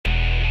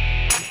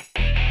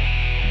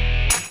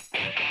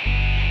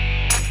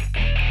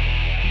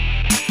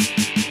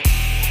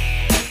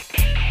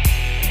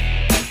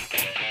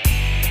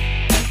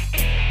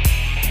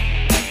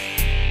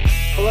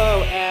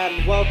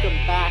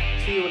welcome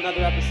back to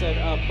another episode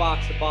of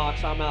Box to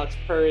Box. I'm Alex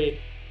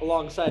Purry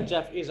alongside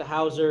Jeff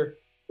Isahauser.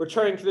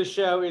 Returning to the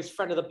show is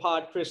friend of the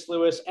pod, Chris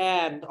Lewis,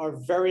 and our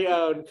very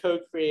own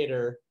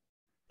co-creator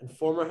and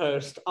former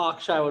host,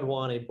 Akshay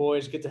Wadhwani.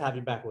 Boys, good to have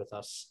you back with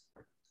us.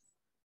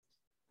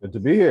 Good to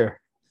be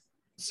here.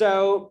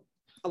 So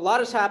a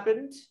lot has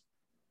happened,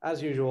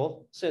 as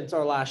usual, since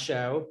our last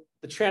show.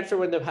 The transfer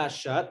window has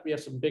shut. We have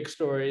some big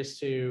stories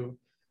to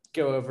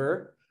go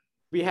over.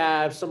 We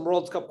have some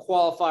World Cup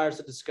qualifiers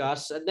to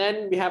discuss. And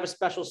then we have a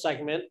special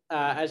segment.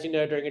 As you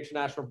know, during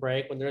international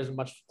break, when there isn't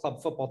much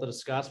club football to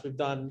discuss, we've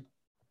done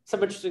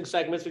some interesting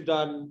segments. We've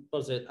done,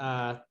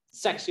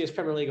 Sexiest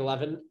Premier League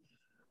 11.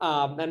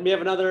 And we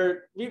have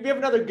another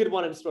good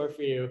one in store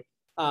for you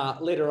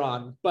later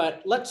on.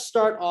 But let's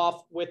start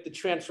off with the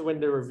transfer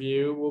window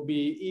review.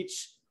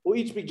 We'll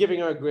each be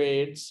giving our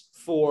grades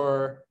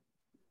for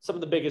some of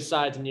the biggest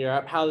sides in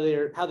Europe, how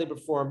they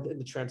performed in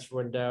the transfer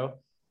window.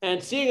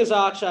 And seeing as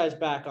Akshay is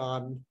back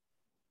on,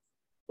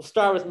 we'll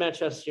start with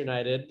Manchester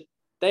United.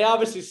 They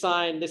obviously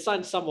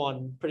signed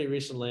someone pretty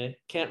recently.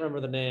 Can't remember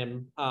the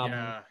name.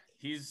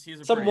 He's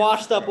a some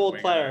washed up old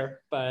player,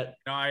 but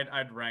no,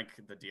 I'd rank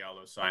the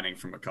Diallo signing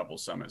from a couple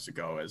summers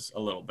ago as a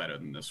little better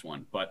than this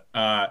one. But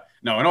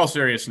no, in all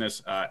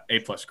seriousness, A+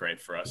 grade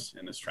for us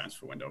in this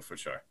transfer window for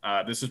sure.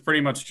 This is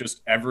pretty much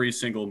just every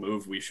single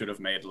move we should have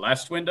made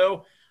last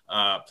window.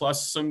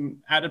 Plus some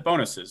added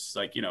bonuses,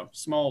 like,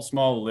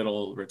 small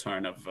little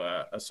return of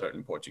a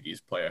certain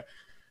Portuguese player.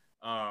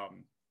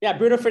 Yeah,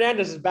 Bruno Fernandes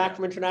is back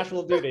from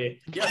international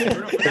duty. Yes,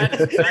 Bruno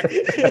Fernandes, exactly.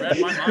 You read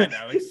my mind,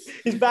 Alex.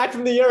 He's back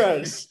from the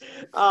Euros.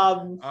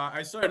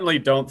 I certainly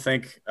don't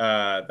think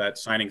that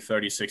signing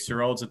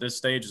 36-year-olds at this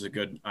stage is a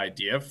good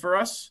idea for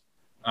us.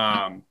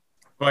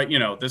 But,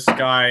 this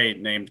guy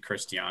named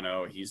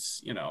Cristiano,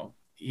 he's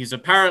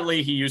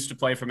apparently he used to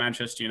play for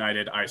Manchester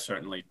United. I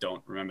certainly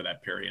don't remember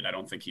that period. I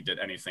don't think he did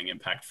anything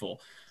impactful.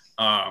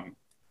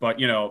 But,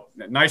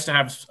 nice to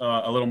have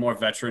a little more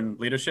veteran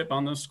leadership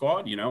on the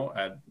squad.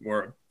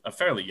 We're a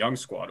fairly young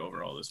squad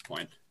overall at this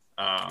point,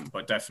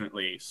 but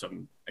definitely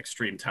some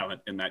extreme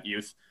talent in that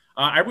youth.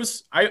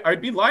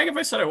 I'd be lying if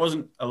I said I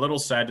wasn't a little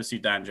sad to see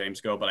Dan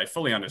James go, but I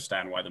fully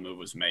understand why the move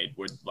was made.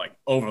 We're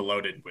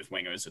overloaded with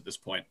wingers at this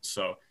point.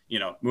 So,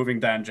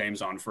 moving Dan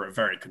James on for a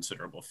very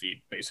considerable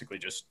fee basically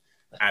just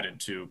added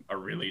to a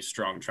really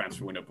strong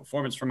transfer window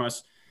performance from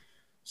us.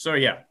 So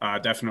yeah,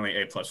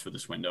 definitely A+ for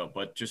this window,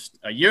 but just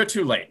a year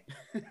too late.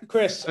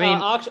 Chris,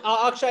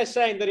 Akshay is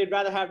saying that he'd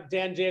rather have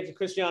Dan James and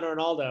Cristiano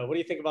Ronaldo. What do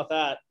you think about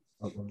that?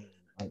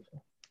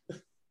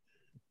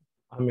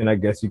 I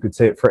guess you could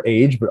say it for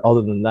age, but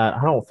other than that,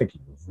 I don't think he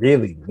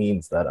really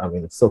means that.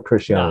 It's still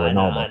Cristiano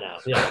Ronaldo. I know.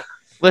 Yeah.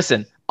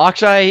 Listen,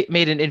 Akshay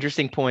made an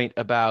interesting point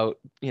about,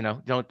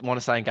 don't want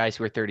to sign guys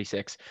who are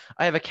 36.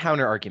 I have a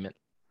counter argument.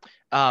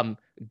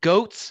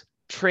 GOATs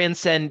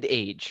transcend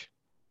age.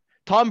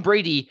 Tom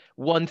Brady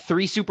won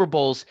 3 Super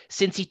Bowls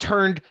since he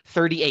turned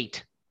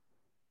 38.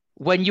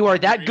 When you are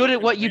that good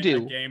at what you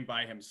do, game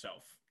by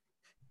himself.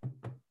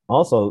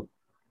 Also,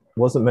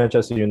 wasn't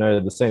Manchester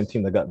United the same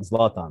team that got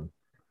Zlatan?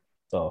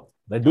 So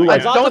they do I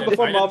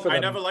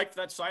never liked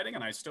that signing,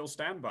 and I still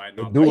stand by it.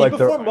 They do like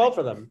perform well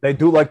for them. They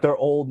do like their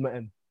old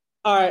men.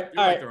 All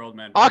right.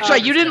 Akshay,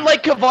 you didn't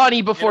like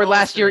Cavani before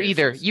last year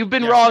either. You've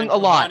been wrong a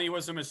lot. Cavani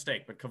was a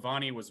mistake, but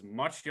Cavani was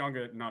much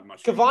younger.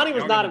 Cavani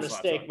was not a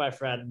mistake, my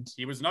friend.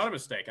 He was not a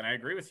mistake, and I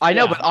agree with you. I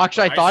know, but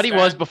Akshay thought he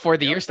was before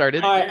the year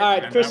started. All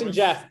right, Chris and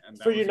Jeff,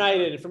 for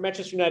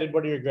Manchester United,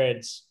 what are your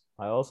grades?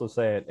 I also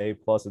say at A+.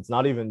 It's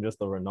not even just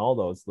the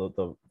Ronaldo. It's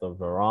the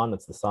Varane.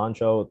 It's the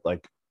Sancho.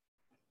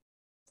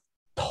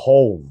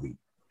 Holy,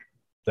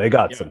 they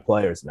got some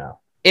players now.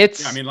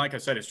 Like I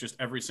said, it's just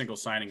every single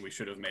signing we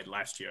should have made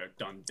last year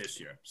done this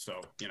year.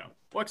 So,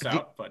 works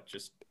out, but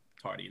just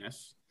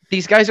tardiness.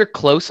 These guys are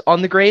close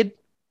on the grade.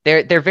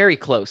 They're very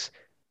close.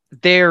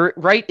 They're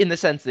right in the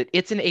sense that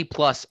it's an A+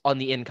 on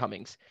the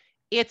incomings.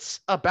 It's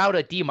about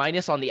a D-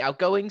 on the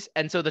outgoings.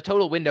 And so the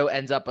total window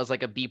ends up as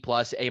like a B+,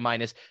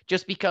 A-,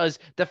 just because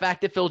the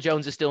fact that Phil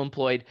Jones is still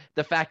employed,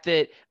 the fact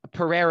that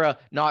Pereira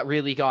not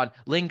really gone,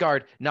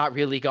 Lingard not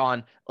really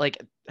gone,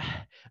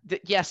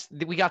 yes,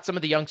 we got some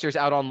of the youngsters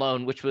out on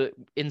loan, which were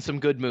in some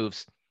good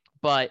moves,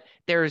 but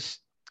there's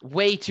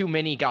way too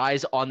many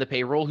guys on the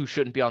payroll who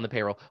shouldn't be on the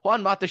payroll.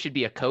 Juan Mata should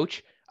be a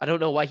coach. I don't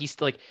know why he's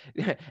still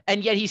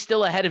and yet he's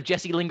still ahead of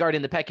Jesse Lingard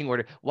in the pecking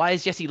order. Why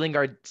is Jesse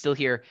Lingard still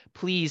here?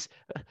 Please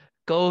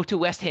go to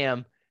West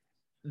Ham,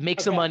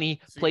 make some money,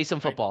 play some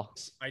football.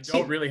 I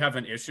don't really have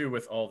an issue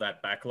with all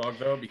that backlog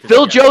though, because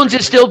Phil Jones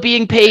is still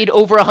being paid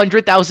over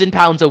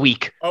 £100,000 a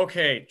week.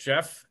 Okay,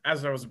 Jeff,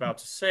 as I was about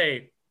to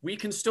say, we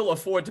can still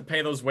afford to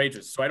pay those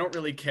wages. So I don't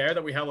really care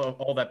that we have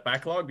all that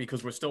backlog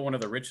because we're still one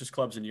of the richest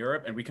clubs in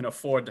Europe and we can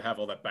afford to have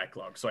all that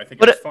backlog. So I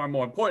think it's far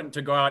more important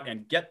to go out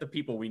and get the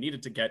people we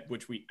needed to get,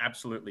 which we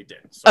absolutely did.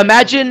 So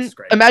imagine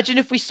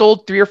if we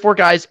sold 3 or 4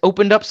 guys,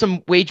 opened up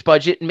some wage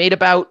budget, made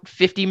about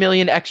 50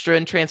 million extra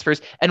in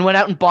transfers, and went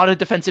out and bought a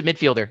defensive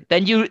midfielder.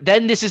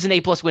 Then this is an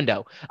A+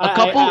 window.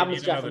 I'm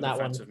with Jeff on that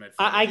one.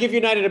 I give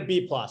United a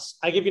B+.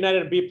 I give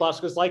United a B+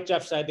 because, like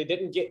Jeff said, they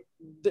didn't get.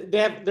 They're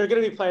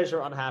going to be players who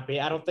are unhappy.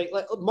 I don't think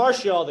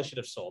Martial they should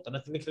have sold, and I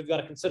think they could have got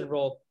a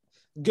considerable,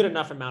 good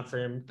enough amount for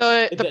him.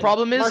 The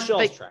problem is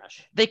Martial's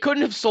trash. They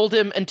couldn't have sold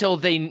him until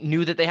they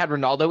knew that they had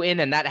Ronaldo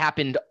in, and that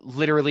happened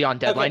literally on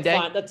deadline day.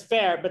 Fine. That's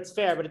fair. But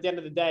at the end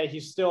of the day,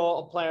 he's still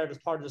a player that's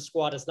part of the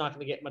squad. That's not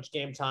going to get much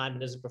game time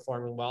and isn't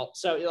performing well.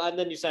 So, and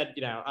then you said,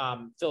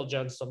 Phil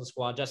Jones is on the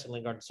squad, Jesse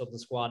Lingard is still on the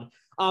squad,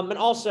 and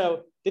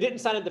also they didn't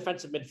sign a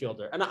defensive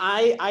midfielder, and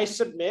I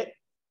submit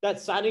that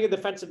signing a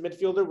defensive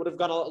midfielder would have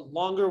gone a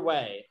longer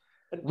way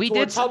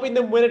towards helping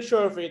them win a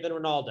trophy than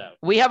Ronaldo.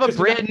 We have a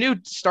brand new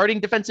starting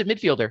defensive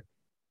midfielder.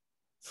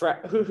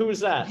 Who is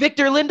that?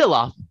 Victor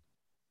Lindelof.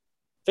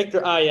 Victor,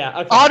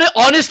 yeah. Okay.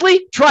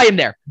 Honestly, try him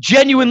there.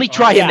 Genuinely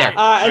try him there.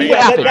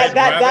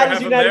 That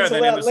is United.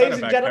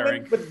 Ladies and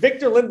gentlemen, with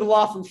Victor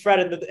Lindelof and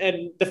Fred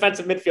in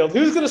defensive midfield,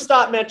 who's going to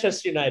stop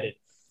Manchester United?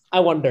 I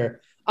wonder.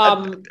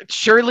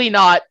 Surely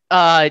not.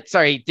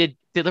 Sorry,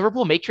 did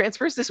Liverpool make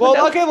transfers this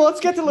window?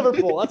 Let's get to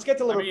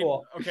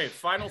Liverpool. Okay,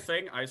 final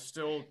thing. I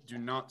still do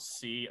not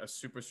see a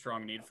super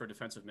strong need for a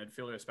defensive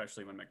midfielder,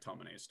 especially when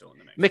McTominay is still in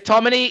the mix.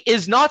 McTominay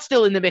is not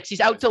still in the mix. He's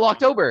out till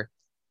October.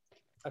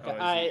 Okay,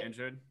 is he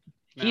injured?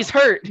 No. He's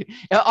hurt.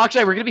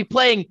 Actually, we're going to be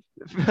playing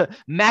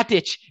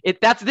Matic.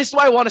 This is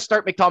why I want to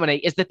start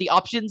McTominay, is that the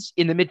options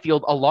in the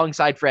midfield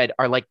alongside Fred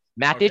are like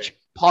Matic,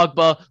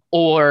 Pogba,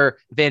 or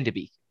Van de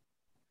Beek.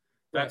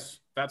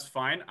 That's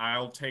fine.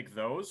 I'll take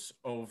those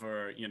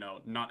over,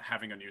 not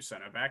having a new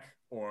center back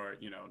or,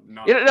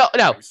 not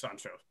having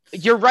Sancho.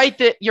 You're right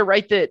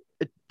that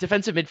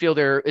defensive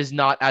midfielder is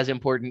not as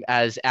important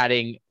as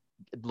adding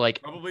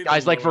probably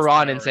guys like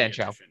Varane and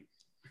Sancho. Addition.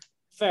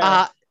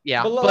 Fair.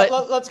 Yeah.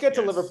 But let's get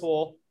to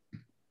Liverpool.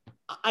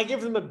 I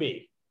give them a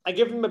B. I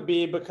give them a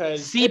B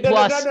because C+.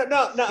 No. C+.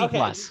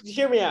 Okay,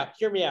 hear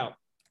me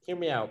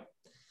out.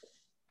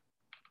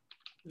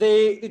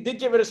 They did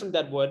get rid of some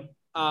deadwood.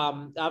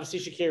 Obviously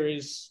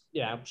Shaqiri's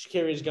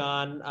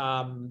gone.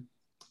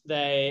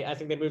 I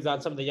think they moved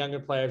on some of the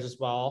younger players as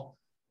well.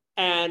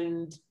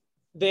 And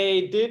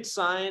they did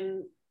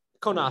sign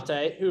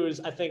Konate, who's,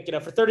 I think,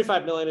 for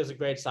 35 million is a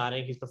great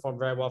signing. He's performed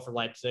very well for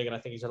Leipzig, and I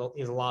think he's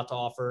a lot to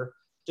offer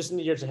just in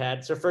the years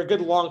ahead. So for a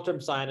good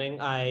long-term signing,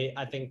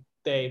 I think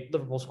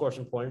Liverpool score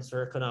some points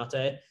for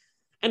Konate.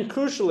 And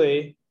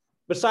crucially,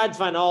 besides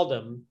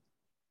Wijnaldum,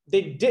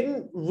 they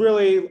didn't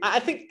really. I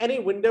think any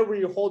window where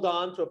you hold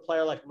on to a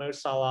player like Mo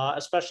Salah,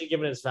 especially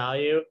given his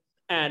value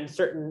and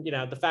certain,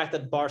 the fact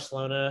that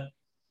Barcelona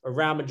or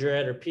Real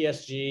Madrid or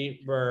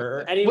PSG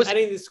or any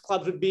of these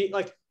clubs would be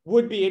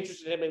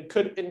interested in him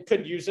and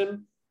could use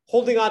him.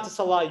 Holding on to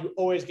Salah, you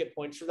always get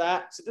points for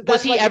that. So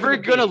was he ever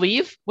going to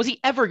leave?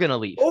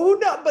 Oh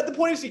no! But the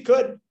point is, he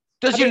could.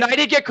 Does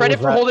United get credit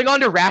for holding on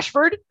to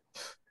Rashford?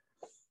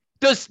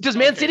 Does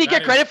Man City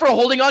get credit for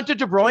holding on to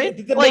De Bruyne?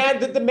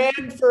 The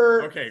demand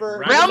for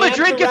Real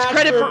Madrid gets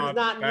credit for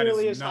not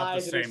nearly as high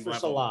as it is for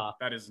Salah.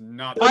 That is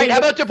not. All right, how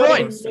about De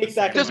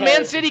Bruyne? Does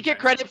Man City get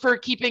credit for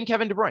keeping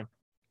Kevin De Bruyne?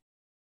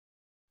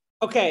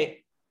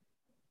 Okay.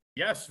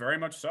 Yes, very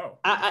much so.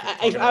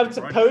 I would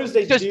suppose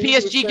they Does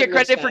PSG get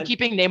credit for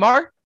keeping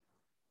Neymar?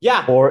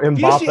 Yeah. Or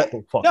Mbappe.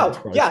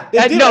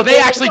 They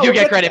actually do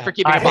get credit for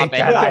keeping Mbappe.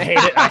 I hate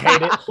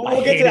it.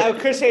 We'll get to that.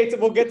 Chris hates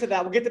it. We'll get to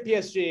that. We'll get to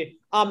PSG.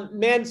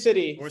 Man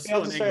City. We're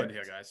still in England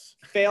here, guys.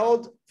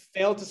 Failed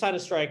to sign a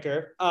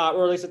striker,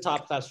 or at least a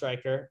top-class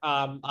striker.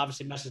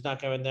 Obviously, Messi's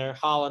not going there.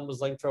 Haaland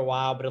was linked for a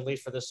while, but at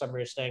least for this summer,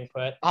 he's staying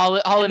put.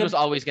 Haaland was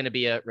always going to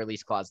be a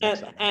release clause next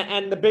summer.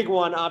 And the big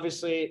one,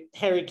 obviously,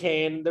 Harry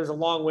Kane. There's a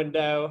long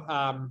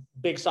window.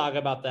 Big saga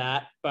about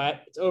that,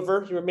 but it's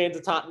over. He remains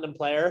a Tottenham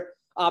player.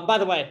 By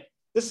the way,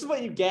 this is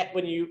what you get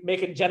when you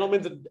make a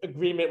gentleman's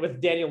agreement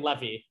with Daniel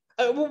Levy.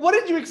 What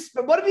did you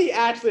expect? What did he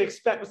actually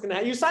expect was going to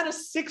happen? You signed a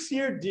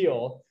 6-year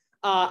deal.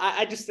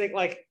 I just think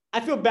I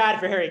feel bad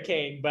for Harry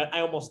Kane, but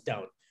I almost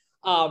don't.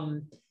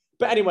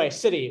 But anyway,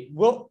 City,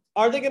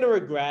 are they going to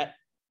regret?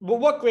 Well,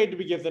 what grade do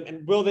we give them,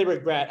 and will they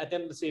regret at the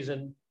end of the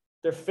season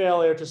their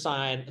failure to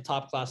sign a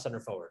top-class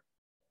center forward?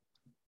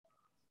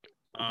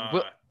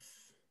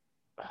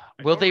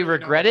 Will they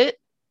regret it?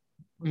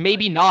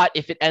 Maybe not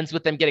if it ends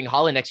with them getting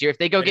Haaland next year. If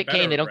they go get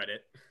Kane, they don't.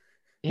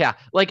 Yeah,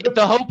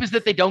 the hope is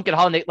that they don't get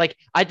Haaland.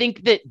 I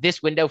think that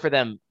this window for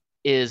them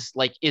is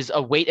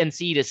a wait and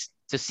see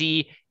to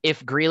see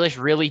if Grealish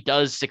really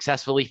does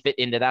successfully fit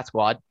into that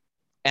squad,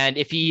 and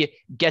if he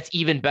gets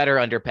even better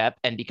under Pep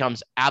and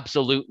becomes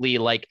absolutely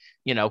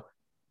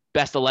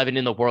best 11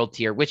 in the world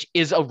tier, which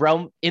is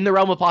in the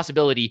realm of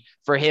possibility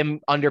for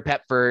him under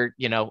Pep for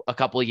a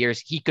couple of years.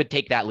 He could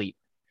take that leap,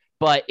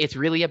 but it's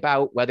really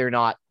about whether or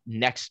not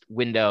next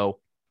window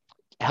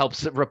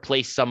helps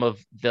replace some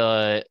of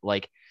the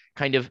like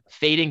kind of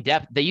fading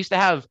depth. They used to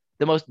have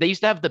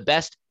the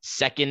best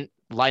second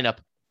lineup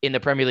in the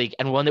Premier League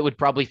and one that would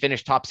probably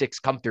finish top 6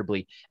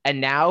 comfortably.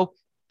 And now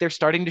they're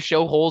starting to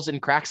show holes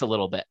and cracks a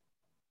little bit.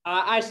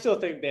 I still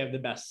think they have the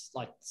best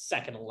like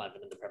second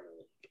 11 in the Premier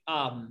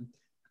League.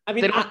 I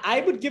mean,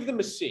 I would give them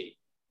a C.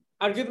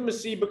 I'd give them a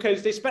C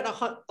because they spent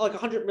like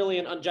 100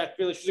 million on Jack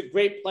Grealish, who's a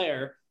great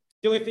player.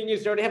 The only thing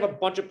is they already have a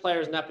bunch of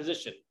players in that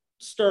position: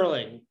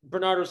 Sterling,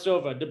 Bernardo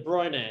Silva, De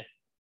Bruyne,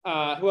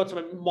 who else?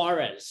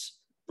 Mahrez,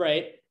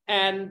 right?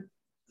 And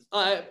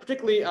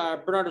particularly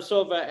Bernardo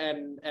Silva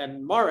and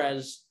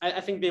Mahrez, I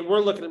think they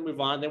were looking to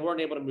move on. They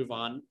weren't able to move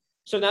on.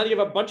 So now you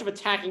have a bunch of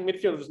attacking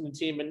midfielders in the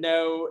team and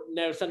no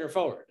center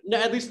forward. No,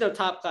 at least no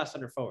top class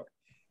center forward,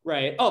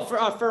 right? Oh, for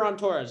Ferran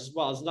Torres as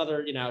well as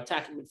another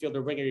attacking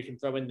midfielder winger you can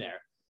throw in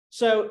there.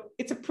 So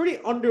it's a pretty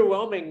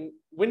underwhelming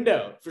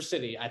window for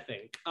City, I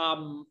think.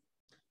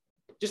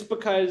 Just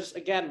because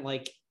again,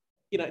 like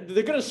they're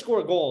going to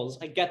score goals.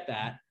 I get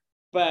that,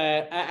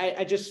 but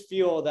I just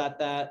feel that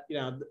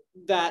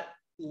that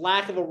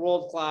lack of a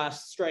world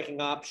class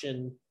striking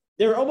option,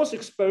 they were almost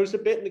exposed a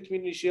bit in the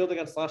Community Shield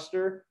against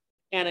Leicester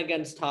and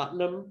against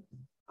Tottenham.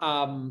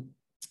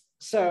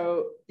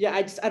 So yeah,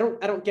 I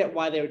don't get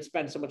why they would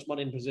spend so much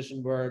money in a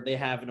position where they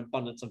have an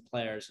abundance of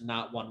players and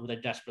not one where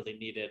they desperately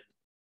needed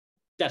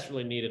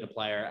a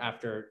player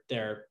after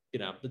their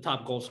the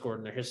top goal scorer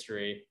in their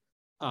history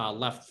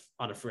left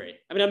on a free.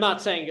 I mean, I'm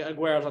not saying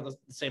Aguero's not the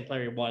same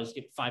player he was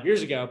 5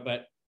 years ago,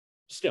 but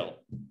still.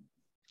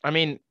 I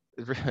mean,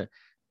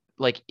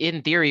 like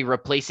in theory,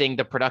 replacing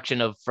the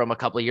production from a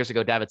couple of years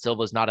ago, David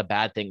Silva is not a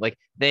bad thing. Like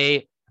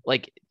the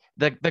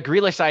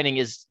Grealish signing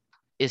is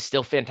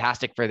still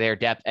fantastic for their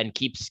depth and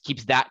keeps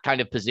that kind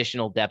of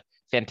positional depth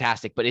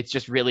fantastic. But it's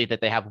just really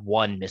that they have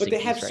one missing. But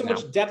they have so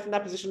much depth in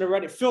that position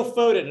already. Phil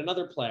Foden,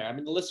 another player. I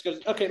mean, the list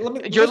goes. Okay,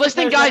 You're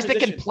listing guys that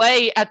can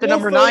play at the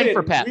number 9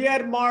 for Pep.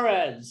 Riyad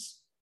Mahrez,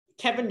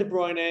 Kevin De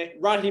Bruyne,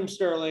 Raheem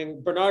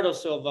Sterling, Bernardo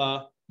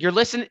Silva. You're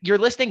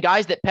listing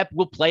guys that Pep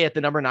will play at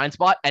the number 9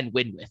 spot and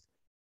win with.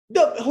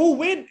 No, who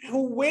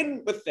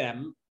win with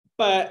them,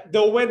 but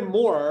they'll win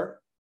more.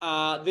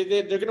 They're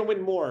going to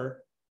win more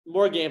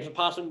games and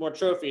possibly more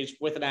trophies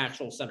with an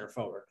actual center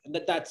forward, and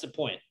that's the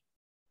point.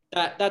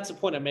 That's the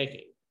point I'm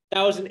making.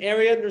 That was an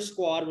area in their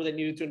squad where they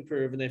needed to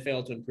improve, and they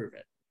failed to improve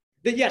it.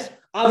 Yes,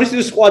 obviously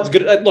the squad's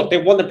good. Look, they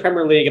won the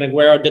Premier League, and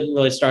Aguero didn't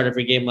really start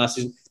every game last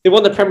season. They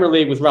won the Premier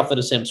League with roughly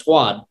the same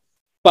squad,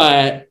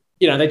 but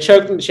they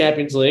choked in the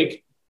Champions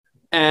League,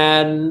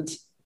 and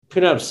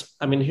who knows?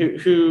 I mean,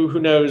 who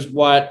knows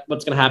what's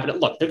going to happen?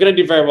 Look, they're going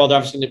to do very well. They're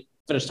obviously going to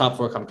finish top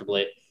 4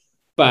 comfortably,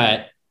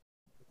 but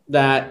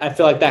that I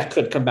feel like that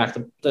could come back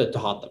to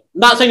haunt them.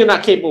 Not saying they're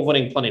not capable of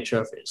winning plenty of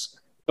trophies,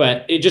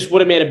 but it just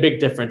would have made a big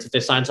difference if they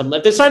signed someone.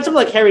 If they signed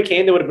someone like Harry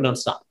Kane, they would have been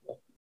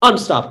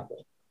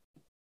unstoppable.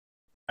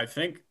 I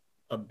think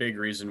a big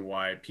reason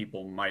why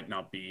people might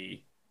not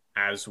be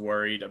as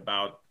worried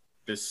about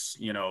this,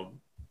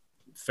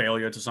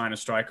 failure to sign a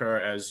striker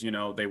as,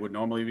 they would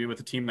normally be with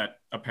a team that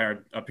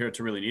appeared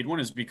to really need one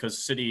is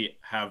because City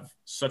have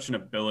such an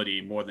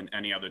ability more than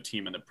any other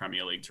team in the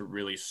Premier League to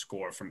really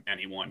score from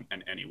anyone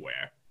and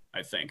anywhere,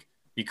 I think.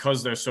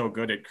 Because they're so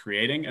good at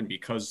creating and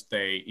because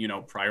they,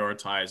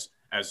 prioritize,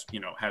 as,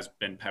 has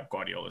been Pep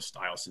Guardiola's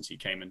style since he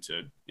came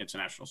into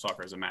international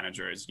soccer as a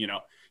manager, is,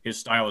 his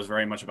style is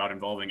very much about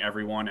involving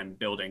everyone and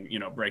building,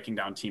 breaking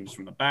down teams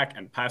from the back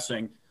and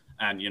passing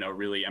and,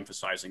 really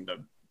emphasizing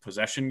the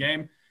possession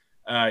game.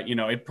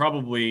 It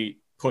probably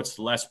puts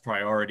less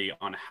priority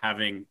on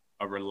having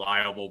a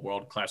reliable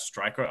world-class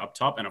striker up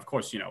top. And of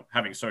course,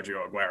 having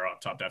Sergio Aguero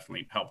up top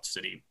definitely helped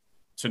City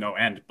to no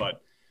end.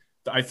 But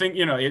I think,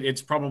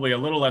 it's probably a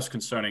little less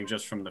concerning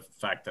just from the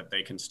fact that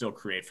they can still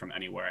create from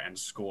anywhere and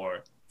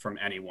score from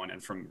anyone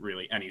and from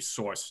really any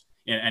source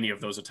in any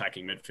of those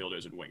attacking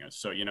midfielders and wingers.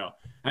 So,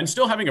 and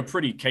still having a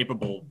pretty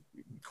capable,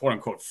 quote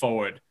unquote,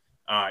 forward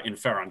in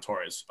Ferran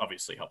Torres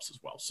obviously helps as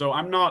well. So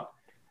I'm not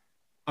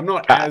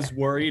as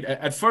worried.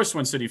 At first,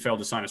 when City failed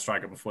to sign a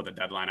striker before the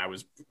deadline, I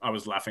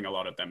was laughing a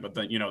lot at them. But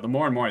then, the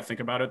more and more I think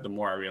about it, the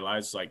more I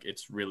realize like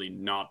it's really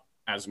not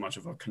as much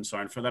of a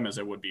concern for them as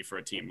it would be for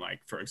a team like,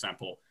 for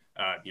example,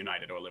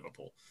 United or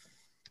Liverpool.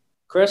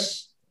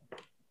 Chris?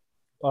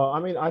 I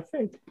mean, I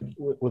think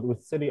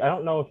with City, I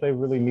don't know if they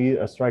really need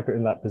a striker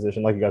in that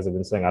position, like you guys have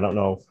been saying. I don't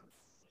know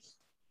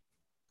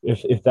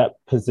if that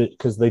position,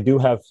 because they do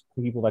have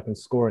people that can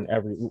score in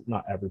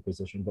not every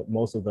position, but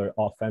most of their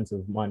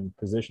offensive minded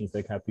positions,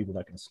 they have people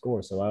that can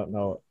score. So I don't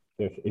know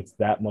if it's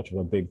that much of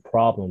a big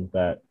problem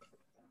that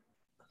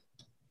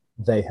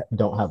they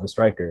don't have a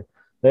striker.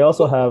 They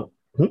also have.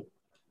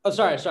 Oh,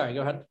 sorry.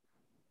 Go ahead.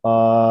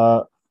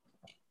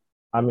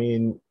 I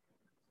mean,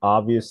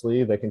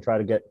 obviously they can try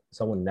to get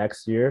someone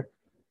next year,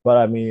 but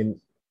I mean,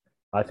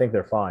 I think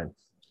they're fine.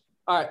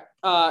 All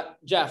right,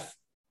 Jeff.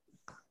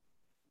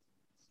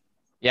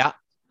 Yeah.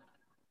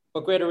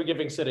 What grade are we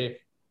giving City?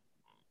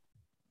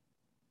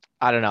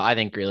 I don't know. I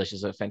think Grealish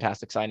is a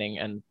fantastic signing,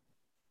 and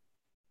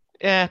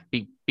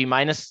B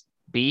minus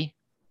B.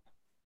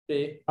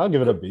 I'll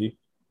give it a B.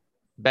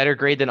 Better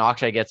grade than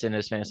Akshay gets in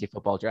his fantasy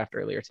football draft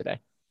earlier today.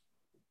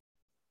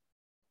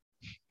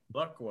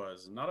 Luck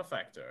was not a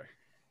factor.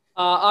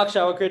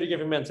 Akshay, what grade are you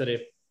giving Man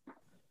City?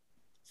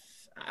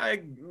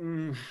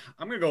 I'm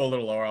gonna go a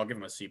little lower. I'll give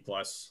him a C+.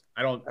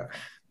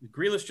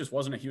 Grealish just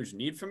wasn't a huge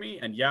need for me,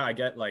 and yeah, I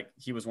get like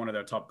he was one of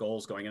their top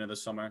goals going into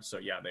this summer, so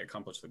yeah, they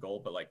accomplished the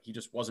goal, but like he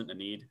just wasn't a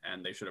need,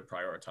 and they should have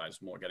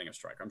prioritized more getting a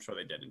striker. I'm sure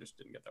they did and just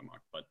didn't get their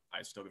mark, but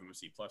I still give him a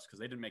C+ because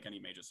they didn't make any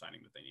major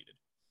signing that they needed.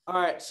 All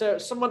right, so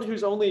someone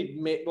who's only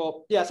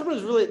someone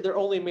who's really their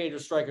only major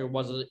striker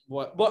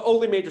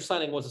only major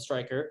signing was a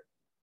striker,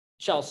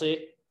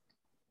 Chelsea,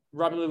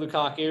 Romelu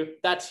Lukaku.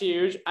 That's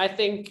huge. I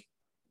think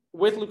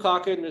with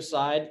Lukaku on their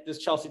side, this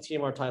Chelsea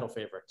team are title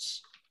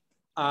favorites.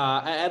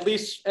 At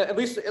least when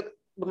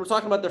we're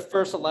talking about their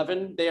first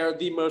 11, they are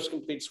the most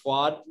complete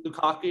squad.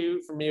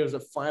 Lukaku for me was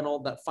that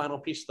final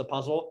piece of the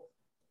puzzle.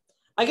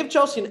 I give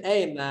Chelsea an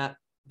A in that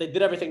they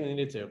did everything they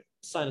needed to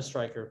sign a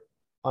striker.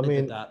 I They mean,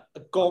 did that a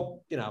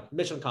goal,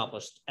 mission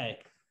accomplished. A.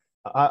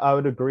 I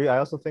would agree. I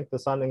also think the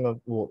signing of,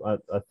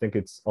 I think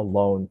it's a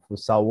loan for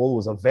Saul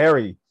was a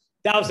very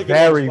That was a good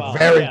very, one as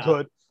well. very Yeah.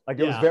 good. Like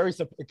it was Yeah. very,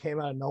 it came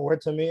out of nowhere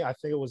to me. I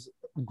think it was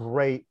a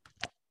great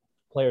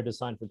player to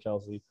sign for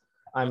Chelsea.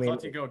 I mean,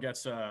 Atletico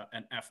gets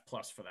an F+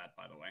 for that,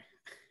 by the way.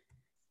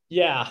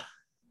 Yeah.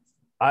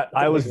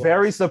 I was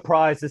very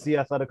surprised to see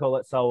Atletico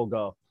let Saul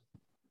go.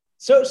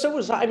 So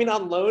was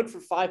on loan for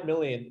 $5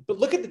 million. But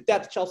look at the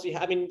depth Chelsea.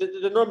 I mean,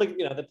 they normally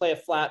they play a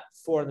flat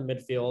four in the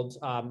midfield,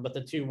 but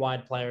the two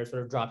wide players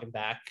sort of dropping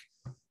back.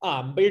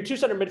 But your two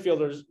center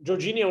midfielders,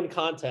 Jorginho and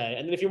Conte,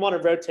 and then if you want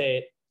to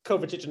rotate,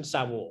 Kovacic and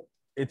Saul.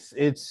 It's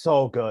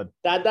so good.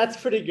 That's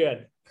pretty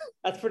good.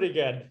 That's pretty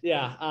good.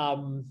 Yeah.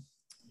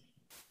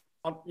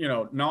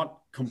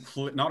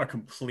 Not a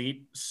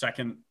complete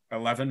second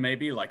 11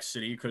 maybe, like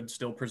City could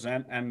still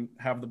present and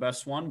have the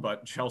best one,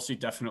 but Chelsea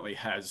definitely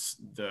has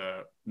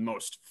the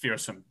most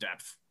fearsome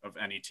depth of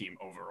any team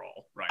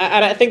overall, right?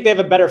 And I think they have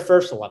a better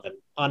first 11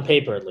 on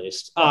paper, at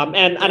least. And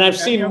I've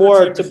seen Any other more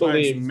team to besides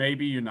believe.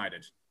 maybe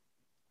United.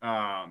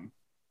 And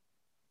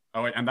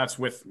that's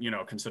with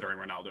considering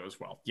Ronaldo as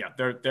well. Yeah,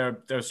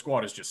 their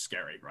squad is just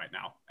scary right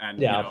now,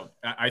 and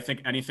I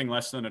think anything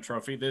less than a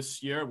trophy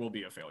this year will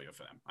be a failure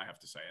for them. I have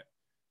to say it.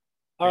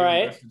 All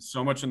right. Invested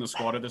so much in the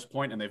squad at this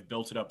point, and they've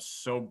built it up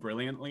so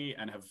brilliantly,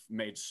 and have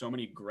made so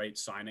many great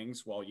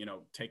signings while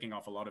taking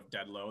off a lot of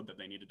dead load that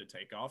they needed to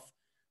take off.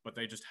 But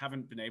they just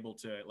haven't been able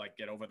to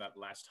get over that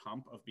last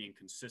hump of being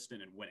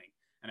consistent and winning.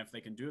 And if they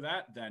can do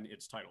that, then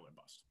it's title or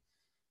bust.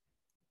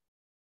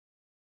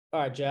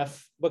 All right,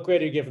 Jeff. What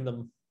grade are you giving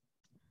them?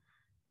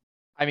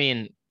 I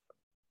mean,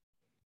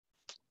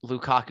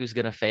 Lukaku's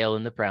gonna fail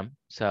in the Prem,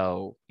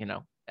 so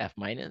F-.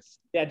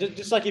 Yeah,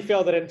 just like you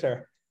failed at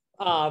Inter.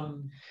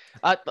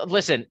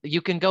 Listen,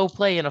 you can go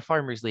play in a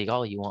farmers league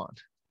all you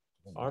want.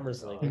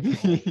 Farmers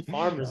League.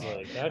 Farmers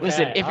League. Okay.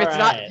 Listen, if all it's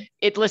right.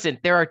 not, listen,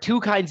 there are two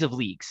kinds of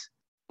leagues: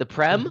 the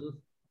Prem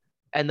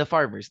and the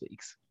farmers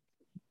leagues.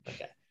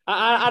 Okay.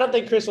 I don't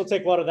think Chris will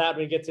take one of that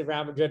when we get to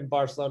Real Madrid and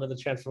Barcelona in the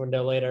transfer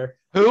window later.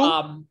 Who?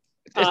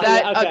 Is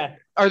that okay?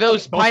 Are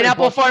those Don't say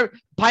pineapple Don't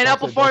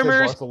say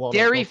farmers, Barcelona.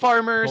 dairy Don't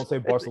farmers, say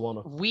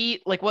Barcelona.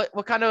 wheat? Like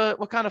what kind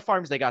of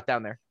farms they got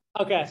down there?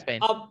 Okay.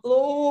 Spain.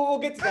 We'll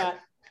get to that.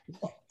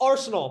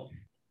 Arsenal.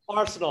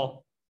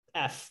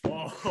 F.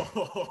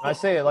 I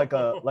say it like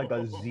a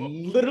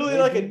Z. Literally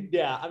like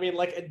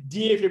a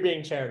D if you're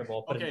being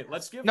charitable. But Okay,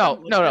 let's give No.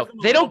 them a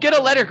They don't get a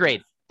little letter bit of-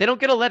 grade. They don't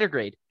get a letter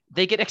grade.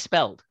 They get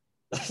expelled.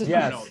 Yes.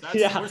 No,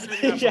 Yeah. we're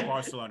saving that for Yeah.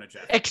 Barcelona,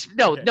 Jeff.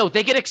 No,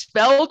 they get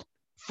expelled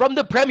from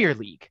the Premier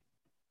League.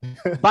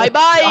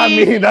 Bye-bye. I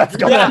mean, that's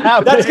gonna Yeah,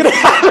 happen. that's gonna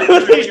happen. They're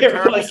having a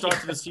terrible start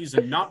to the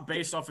season, not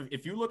based off of.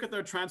 If you look at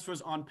their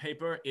transfers on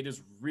paper, it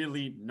is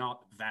really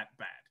not that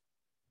bad.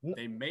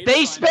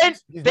 They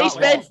spent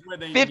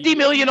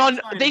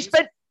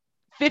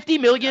 50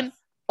 million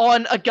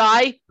on a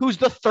guy who's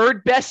the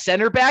third best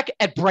center back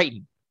at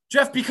Brighton.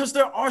 Jeff, because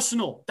they're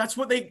Arsenal. That's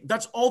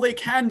all they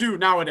can do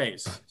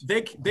nowadays.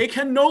 They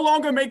can no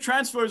longer make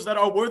transfers that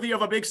are worthy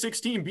of a Big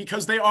Six team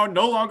because they are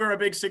no longer a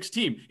Big Six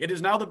team. It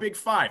is now the Big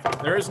Five.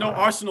 There is no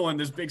Arsenal in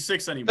this Big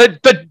Six anymore.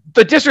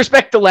 The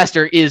disrespect to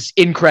Leicester is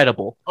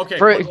incredible. Okay,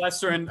 For- put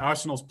Leicester in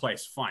Arsenal's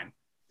place, fine.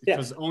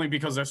 Only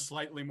because they're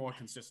slightly more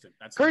consistent.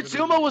 That's Kurt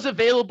literally- Zuma was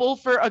available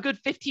for a good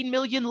 15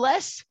 million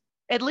less,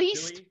 at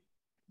least. Really?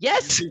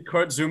 Yes. You think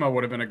Kurt Zuma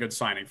would have been a good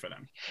signing for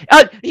them?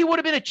 He would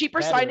have been a cheaper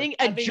Better. signing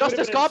and just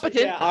as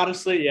competent. Yeah,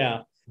 honestly,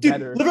 yeah. Dude,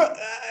 Better.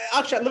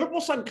 Liverpool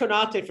signed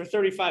Konate for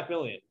 35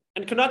 million,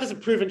 and Konate's a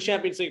proven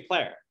Champions League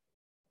player.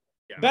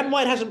 Yeah. Ben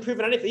White hasn't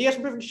proven anything. He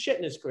hasn't proven shit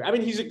in his career. I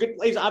mean, he's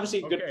obviously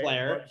a good Okay,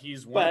 player. but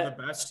he's one of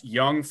the best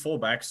young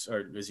fullbacks,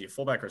 or is he a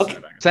fullback or Okay.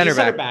 center back? Center He's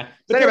back. But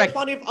Center there are back.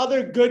 plenty of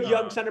other good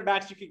young No. center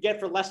backs you could get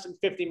for less than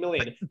 50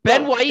 million.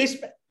 Ben No, White they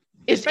spe-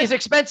 is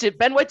expensive.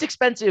 Ben White's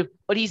expensive,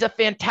 but he's a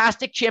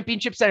fantastic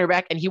championship center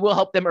back, and he will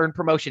help them earn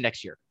promotion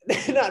next year.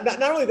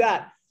 not only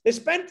that, they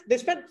spent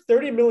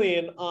 30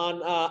 million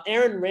on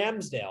Aaron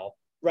Ramsdale,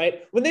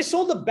 right? When they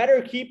sold a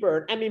better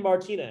keeper, Emi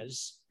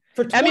Martinez,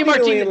 for 20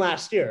 million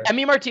last year.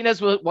 Emi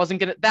Martinez wasn't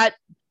gonna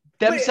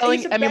them Wait, selling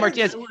he's a Emi better-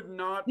 Martinez. I would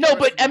not No,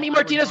 but personally- Emi I would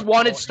Martinez not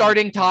wanted call him-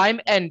 starting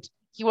time, and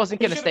he wasn't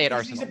going to He stay at should-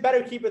 Arsenal. He's a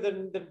better keeper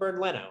than Bernd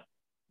Leno.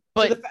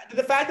 But So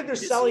the fact that they're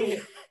Is selling he?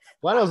 him.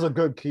 Leno's a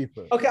good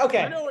keeper.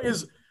 Okay.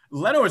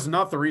 Leno is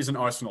not the reason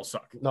Arsenal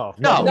suck. No,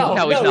 No,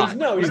 No, he's not. he's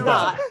Leno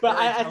not. is a But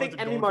very I think talented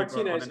Emi goalkeeper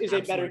Martinez on an is a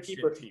better absolute shit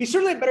keeper. team. He's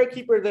certainly a better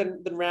keeper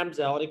than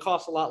Ramsdale, and he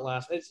costs a lot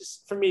less. It's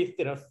just for me,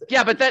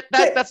 yeah, but that's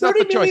not the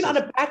 30 million choice. on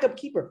a backup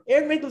keeper.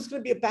 Aaron Ramsdale's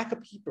going to be a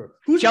backup keeper.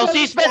 Who's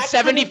Chelsea the spent best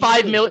 75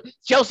 backup million.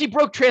 Chelsea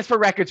broke transfer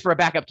records for a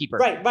backup keeper.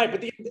 Right,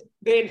 but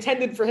they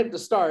intended for him to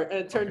start,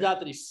 and it turns out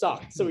that he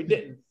sucked, so he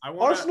didn't.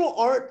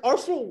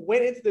 Arsenal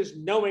went into this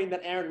knowing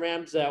that Aaron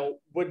Ramsdale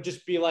would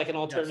just be like an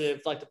alternative,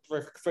 like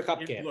for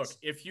cup games. Look,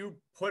 if you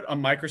put a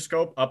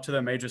microscope up to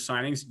their major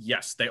signings,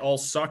 yes, they all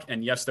suck,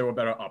 and yes, there were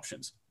better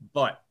options.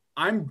 But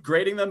I'm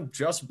grading them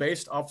just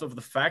based off of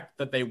the fact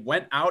that they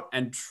went out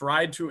and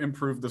tried to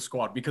improve the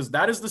squad, because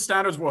that is the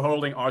standards we're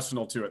holding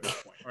Arsenal to at this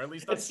point, or at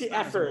least that's It's the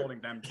standards we're effort.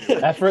 holding them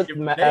to. Effort, If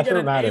they effort get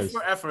an matters. A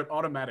for effort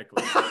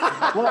automatically.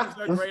 That brings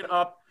their grade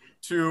up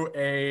to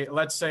a,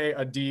 let's say,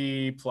 a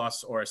D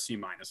plus or a C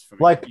minus for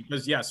me.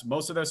 Because yes,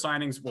 most of their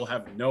signings will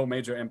have no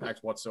major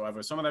impact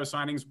whatsoever. Some of their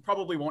signings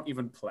probably won't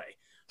even play.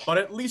 But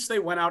at least they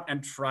went out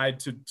and tried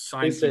to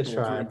sign people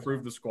to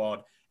improve the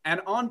squad. And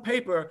on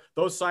paper,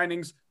 those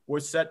signings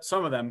were set,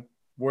 some of them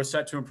were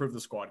set to improve the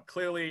squad.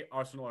 Clearly,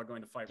 Arsenal are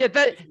going to fight. Yeah,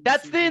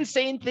 that's the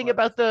insane thing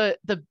about the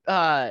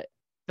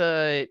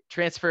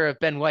transfer of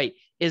Ben White,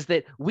 is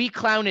that we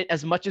clown it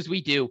as much as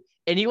we do.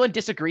 Anyone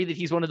disagree that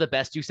he's one of the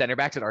best two center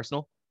backs at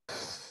Arsenal?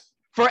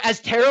 For as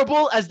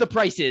terrible as the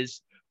price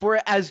is, for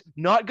as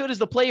not good as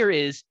the player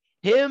is,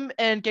 him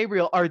and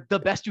Gabriel are the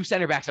best two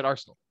center backs at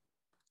Arsenal.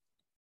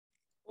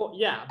 Well,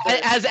 yeah.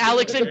 As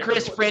Alex and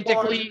Chris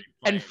frantically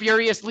and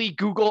furiously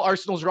Google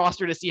Arsenal's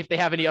roster to see if they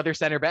have any other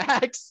center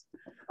backs.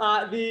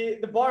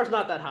 The bar's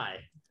not that high.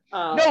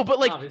 No, but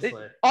like obviously.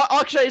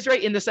 Akshay is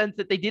right in the sense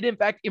that they did in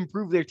fact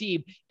improve their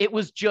team. It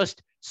was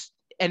just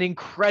an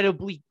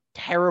incredibly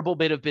terrible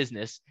bit of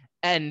business,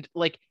 and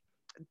like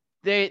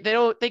they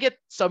get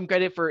some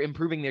credit for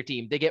improving their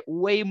team. They get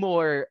way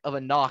more of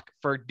a knock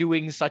for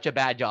doing such a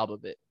bad job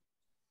of it.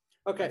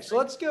 Okay, so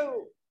let's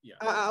go.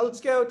 Yeah.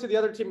 Let's go to the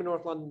other team in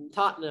North London,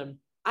 Tottenham.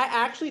 I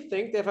actually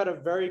think they've had a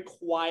very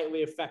quietly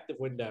effective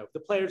window. The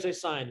players they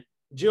signed: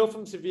 Gil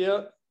from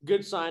Sevilla,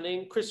 good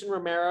signing; Christian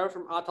Romero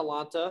from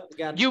Atalanta.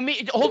 Again, You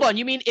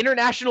mean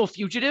international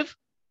fugitive?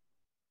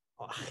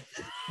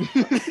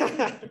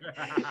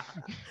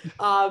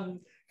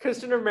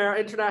 Christian Romero,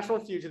 international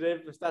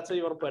fugitive, if that's how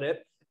you want to put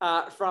it,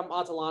 from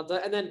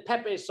Atalanta, and then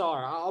Pepe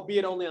Sarr,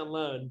 albeit only on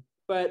loan.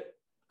 But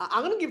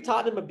I'm going to give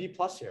Tottenham a B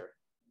plus here.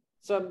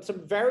 Some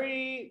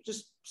very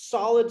just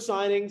solid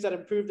signings that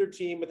improve their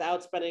team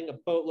without spending a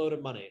boatload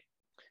of money.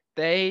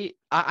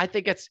 I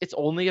think it's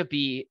only a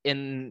B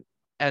and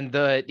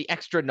the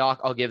extra knock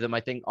I'll give them,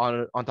 I think,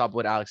 on top of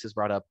what Alex has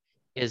brought up,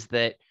 is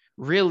that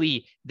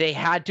really they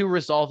had to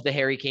resolve the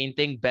Harry Kane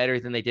thing better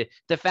than they did.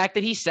 The fact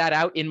that he sat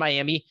out in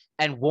Miami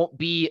and won't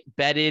be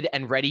bedded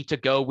and ready to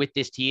go with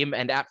this team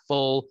and at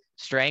full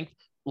strength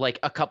like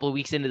a couple of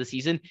weeks into the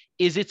season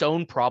is its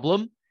own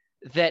problem.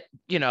 That,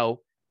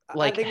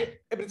 like, I think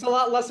it's a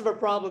lot less of a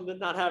problem than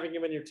not having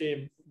him in your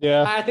team.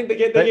 Yeah, I think the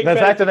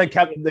fact that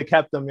they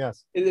kept them,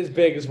 yes, it is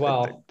big as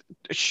well.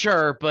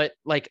 Sure, but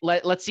like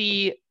let's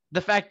see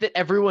the fact that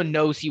everyone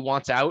knows he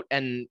wants out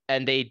and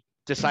they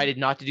decided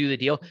not to do the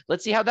deal.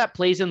 Let's see how that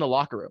plays in the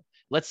locker room.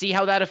 Let's see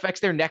how that affects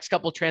their next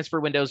couple transfer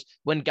windows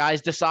when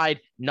guys decide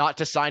not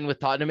to sign with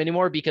Tottenham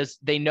anymore because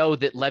they know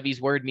that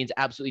Levy's word means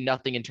absolutely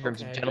nothing in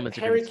terms of gentlemen's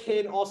Harry agreements.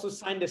 Kane also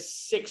signed a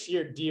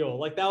 6-year deal.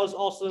 Like that was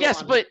also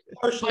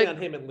partially on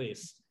him at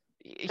least.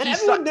 And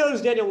everyone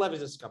knows Daniel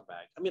Levy's a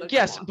scumbag. I mean,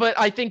 yes, but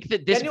I think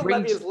that this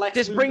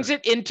brings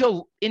it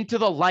into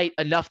the light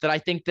enough that I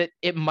think that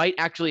it might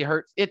actually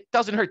hurt. It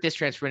doesn't hurt this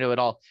transfer window at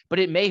all, but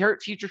it may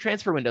hurt future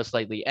transfer windows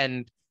slightly,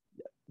 and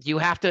you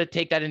have to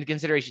take that into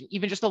consideration,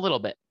 even just a little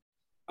bit.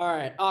 All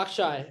right,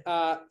 Akshay,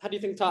 how do you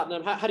think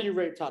Tottenham? How do you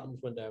rate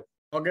Tottenham's window?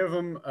 I'll give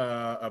them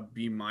a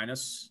B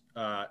minus.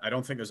 I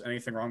don't think there's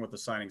anything wrong with the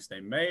signings they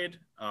made.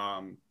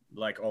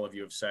 Like all of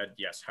you have said,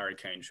 yes, Harry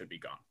Kane should be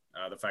gone.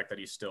 The fact that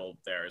he's still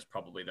there is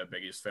probably the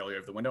biggest failure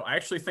of the window. I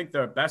actually think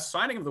the best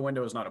signing of the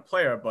window is not a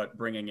player, but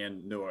bringing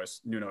in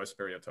Nuno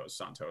Espirito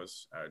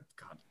Santos, God,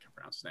 I can't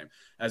pronounce his name,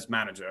 as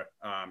manager.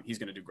 He's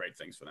going to do great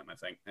things for them, I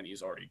think. And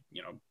he's already,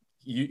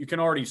 you can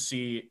already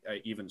see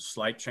even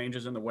slight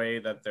changes in the way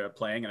that they're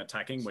playing and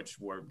attacking, which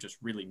were just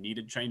really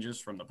needed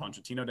changes from the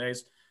Pochettino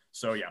days.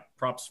 So yeah,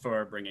 props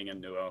for bringing in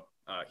Nuno.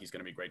 He's going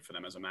to be great for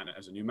them as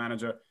a new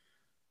manager.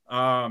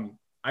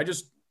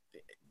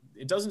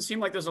 It doesn't seem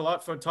like there's a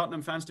lot for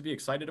Tottenham fans to be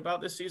excited about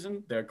this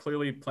season. They're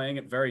clearly playing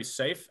it very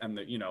safe, and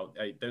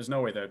there's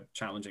no way they're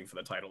challenging for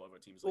the title over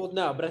teams. Well,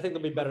 no, but I think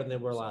they'll be better than they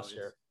were last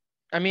year.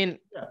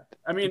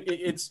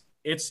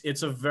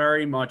 It's a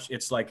very much,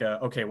 it's like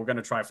okay, we're going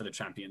to try for the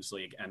Champions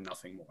League and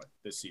nothing more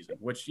this season,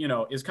 which,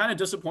 is kind of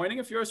disappointing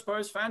if you're a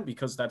Spurs fan,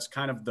 because that's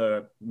kind of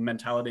the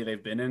mentality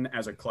they've been in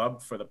as a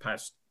club for the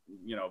past,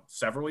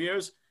 several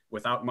years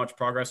without much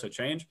progress or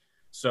change.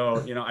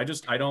 So,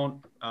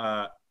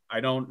 I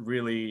don't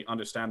really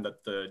understand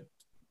that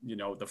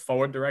the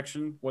forward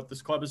direction, what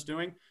this club is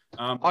doing.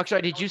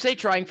 Akshay, did you say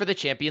trying for the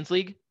Champions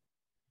League?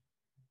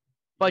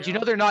 But you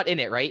know they're not in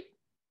it, right?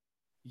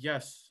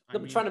 Yes.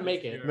 They're trying to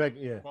make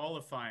it.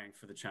 Qualifying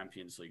for the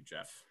Champions League,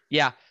 Jeff.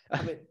 Yeah.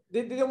 I mean,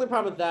 the only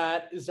problem with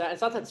that is that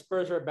it's not that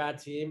Spurs are a bad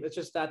team. It's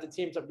just that the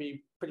teams that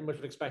we pretty much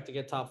would expect to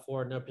get top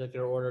four in no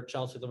particular order,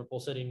 Chelsea, Liverpool,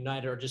 City,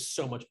 United, are just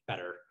so much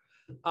better.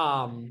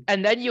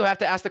 And then you have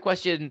to ask the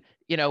question,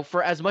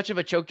 for as much of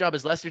a choke job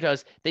as Leicester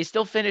does, they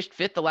still finished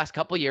fifth the last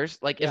couple of years.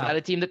 Like, is that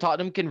a team that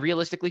Tottenham can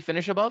realistically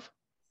finish above?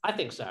 I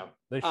think so.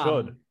 They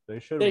should. They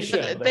should.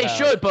 They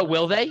should, but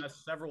will they?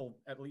 Several,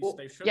 at least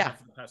they should. Yeah.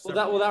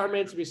 Well, that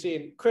remains to be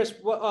seen. Chris,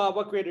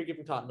 what grade are you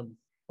giving Tottenham?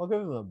 I'll give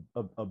them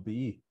a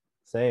B.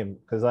 Same,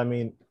 because I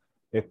mean,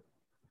 if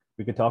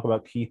we could talk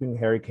about keeping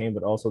Harry Kane,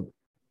 but also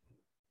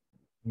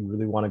you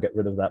really want to get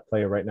rid of that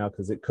player right now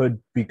because it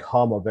could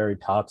become a very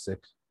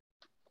toxic,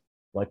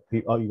 like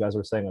you guys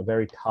were saying, a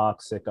very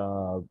toxic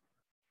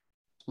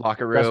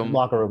locker room.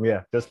 Locker room,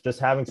 yeah. Just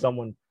having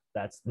someone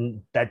that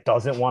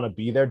doesn't want to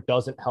be there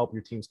doesn't help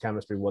your team's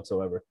chemistry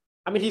whatsoever.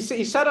 I mean, he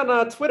said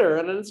on Twitter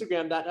and on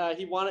Instagram that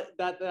he wanted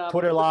that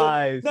Twitter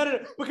lies. No,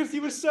 because he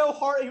was so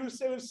it was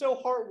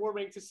so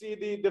heartwarming to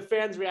see the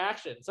fans'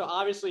 reaction. So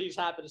obviously he's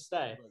happy to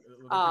stay.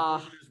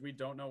 We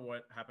don't know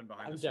what happened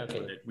behind the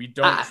scenes. We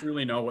don't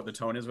truly know what the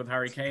tone is with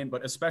Harry Kane,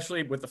 but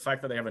especially with the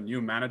fact that they have a new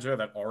manager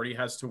that already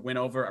has to win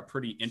over a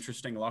pretty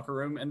interesting locker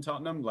room in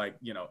Tottenham. Like,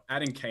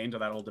 adding Kane to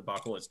that whole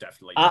debacle is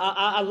definitely.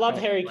 I loved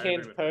Harry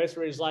Kane's post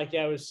where he's like,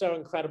 "Yeah, it was so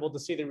incredible to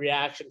see the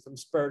reaction from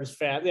Spurs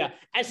fans. Yeah,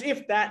 as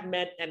if that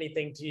meant anything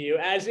to you,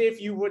 as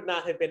if you would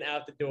not have been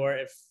out the door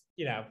if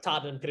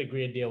Tottenham could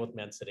agree a deal with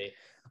Man City."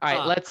 All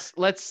right,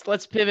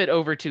 let's pivot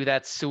over to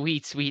that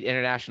sweet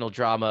international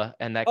drama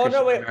and that.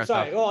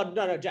 Sorry. Oh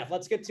no, Jeff.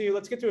 Let's get to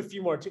a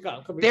few more.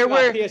 There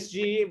were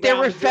PSG. There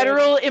were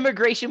federal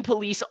immigration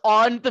police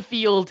on the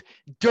field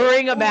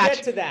during a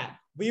match.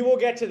 We will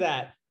get to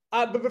that.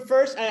 But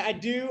first, I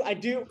do.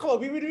 Come on,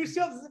 we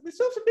still have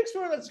some big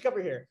storylines to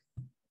cover here.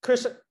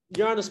 Chris,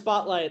 you're on the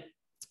spotlight.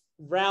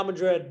 Real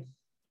Madrid.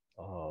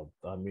 I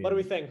mean, what do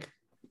we think?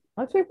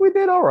 I think we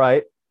did all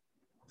right.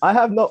 I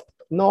have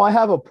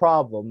a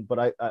problem,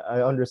 but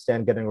I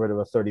understand getting rid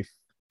of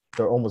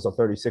almost a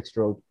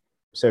 36-year-old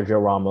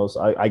Sergio Ramos.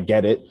 I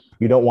get it.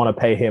 You don't want to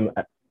pay him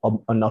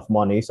enough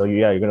money, so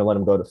you're going to let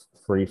him go to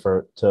free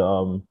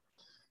to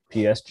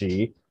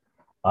PSG.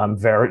 I'm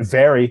very,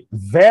 very,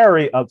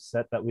 very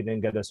upset that we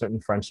didn't get a certain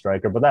French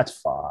striker, but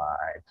that's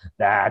fine.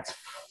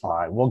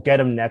 We'll get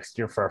him next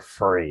year for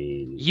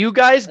free. You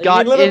guys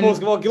got Liverpool's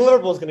going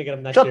to get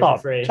him next year for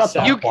free.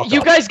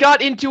 You guys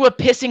got into a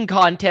pissing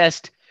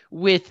contest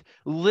with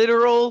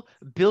literal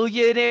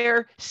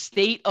billionaire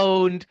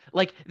state-owned.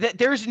 Like,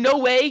 there's no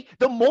way.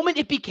 The moment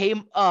it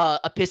became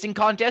a pissing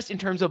contest in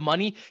terms of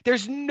money,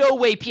 there's no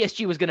way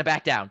PSG was going to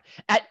back down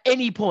at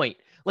any point.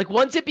 Like,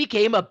 once it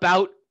became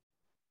about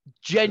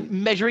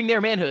measuring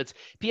their manhoods,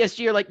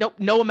 PSG are like, nope,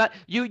 no amount.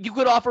 You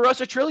could offer us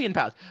 £1 trillion.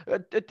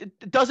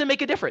 It doesn't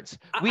make a difference.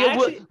 We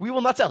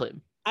will not sell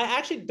him. I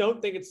actually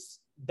don't think it's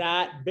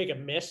that big a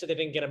miss that they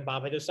didn't get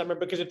Mbappe this summer,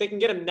 because if they can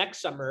get him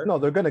next summer, no,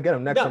 they're going to get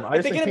him next summer.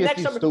 If they get him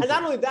next summer, and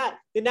not only that,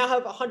 they now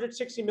have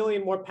 160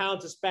 million more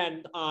pounds to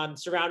spend on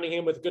surrounding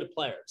him with good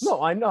players.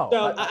 No, I know.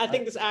 So I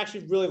think this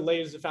actually really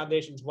lays the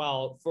foundations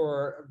well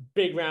for a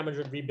big Real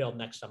Madrid rebuild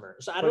next summer.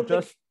 So I don't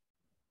think.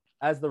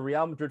 As the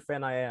Real Madrid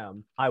fan I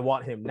am, I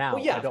want him now.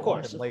 Well, yeah, I don't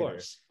want him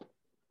later.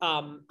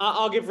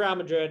 I'll give Real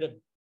Madrid a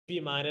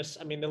B-. I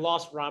mean, they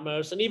lost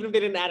Ramos, and even if they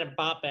didn't add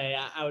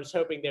Mbappe, I was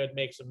hoping they would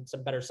make some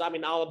better. I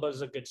mean,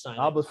 Alba's a good signing.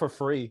 Alba's for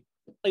free.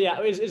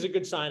 Yeah, is a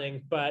good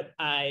signing, but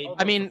I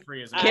think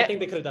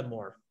they could have done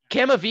more.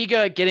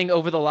 Camavinga getting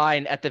over the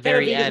line at the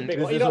very end. B+.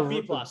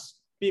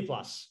 B+.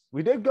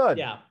 We did good.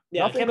 Yeah.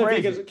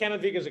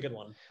 Camavinga's a good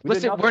one.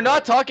 Listen, we're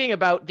not talking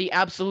about the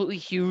absolutely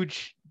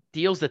huge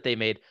deals that they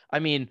made. I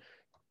mean,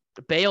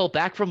 Bale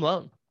back from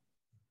loan.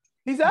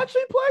 He's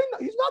actually playing.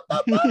 He's not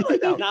that bad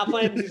right now.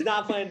 He's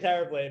not playing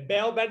terribly.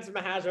 Bale,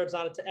 Benzema, Hazard's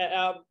not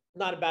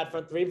a bad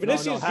front three.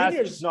 Vinicius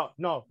Junior's no.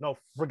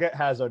 Forget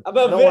Hazard.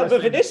 But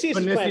Vinicius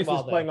is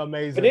playing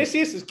amazing.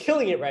 Vinicius is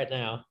killing it right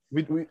now.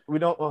 We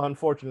don't.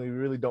 Unfortunately, we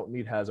really don't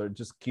need Hazard.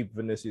 Just keep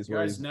Vinicius. You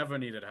guys never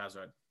needed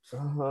Hazard.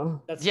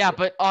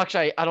 But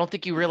Akshay, I don't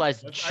think you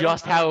realize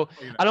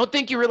I don't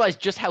think you realize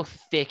just how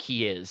thick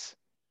he is.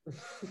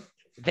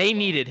 They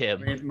needed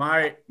him. I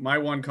mean, my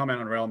one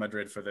comment on Real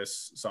Madrid for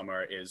this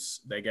summer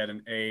is they get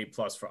an A+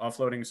 for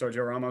offloading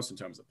Sergio Ramos in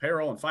terms of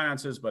payroll and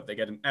finances, but they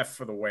get an F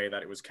for the way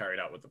that it was carried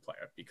out with the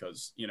player,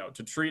 because,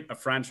 to treat a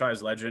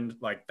franchise legend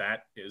like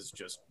that is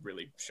just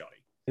really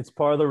shoddy. It's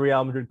part of the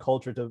Real Madrid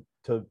culture to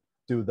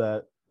do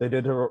that. They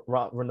did it to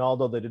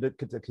Ronaldo. They did it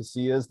to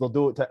Casillas. They'll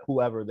do it to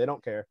whoever. They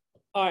don't care.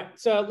 All right,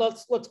 so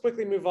let's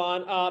quickly move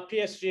on.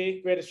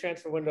 PSG, greatest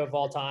transfer window of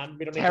all time.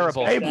 We don't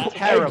terrible.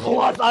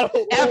 Terrible.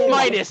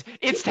 F-.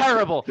 It's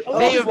terrible. No.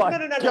 They could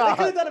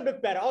have done a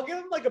bit better. I'll give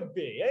them like a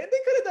B. They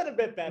could have done a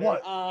bit better.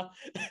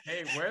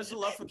 Hey, where's the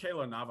love for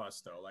Keylor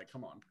Navas though? Like,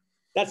 come on.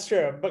 That's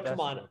true, but come That's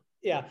on. true.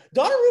 Yeah,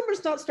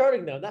 Donnarumma's not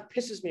starting though. That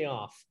pisses me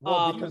off.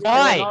 Because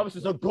Why? Keylor Navas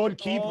is a good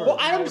keeper. Well,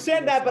 I No,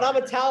 understand he that, but I'm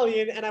started.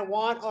 Italian, and I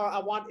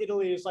want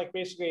Italy as like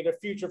basically the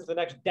future for the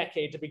next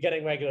decade to be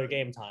getting regular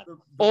game time.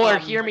 Or Um,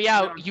 hear me Thing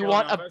out. on You Keylor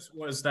want a Navas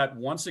was that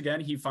once again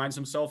he finds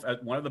himself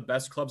at one of the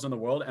best clubs in the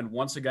world, and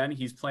once again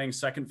he's playing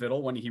second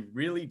fiddle when he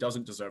really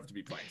doesn't deserve to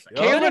be playing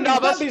second. Yep. Keylor no,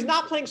 Navas. he's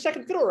not playing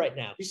second fiddle right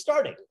now. He's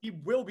starting. He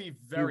will be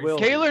very. will.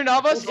 soon. Keylor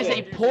Navas is He'll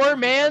a be poor using his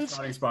man's.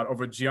 starting spot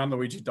over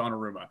Gianluigi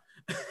Donnarumma.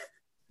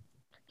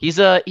 He's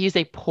a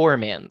poor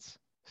man's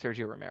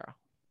Sergio Romero.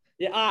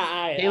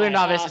 Yeah, Taylor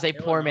Navas is a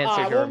Keylor poor man's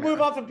Navas. Sergio we'll Romero.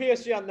 move on from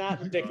PSG on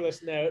that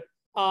ridiculous note.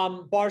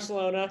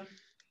 Barcelona.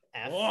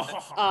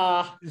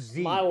 F.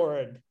 Z. My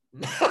word.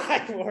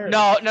 My word.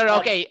 No.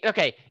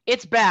 Okay.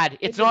 It's bad.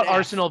 It's It's not an F.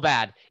 Arsenal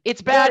bad.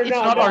 It's bad. It's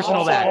not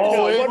Arsenal I'm bad. sorry.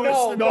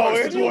 Oh,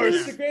 it's When you worse.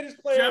 lose the greatest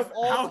player Jeff, of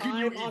all how can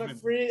you time on a even?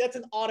 free, that's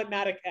an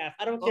automatic F.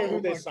 I don't care who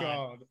they sign.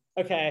 God.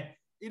 Okay.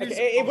 It is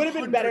Okay, it would have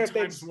been better if they-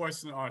 times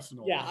worse than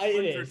Arsenal. Yeah, it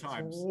 100 is.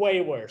 times. It's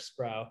way worse,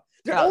 bro.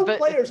 Their No, own but-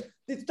 players.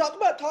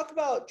 Talk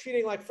about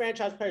treating like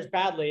franchise players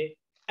badly.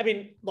 I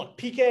mean, look,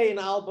 PK and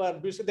Alba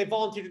and Busquets, they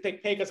volunteered to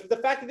take pay cuts. But the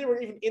fact that they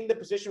were even in the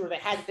position where they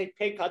had to take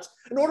pay cuts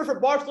in order for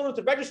Barcelona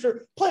to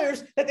register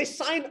players that they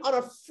signed on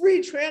a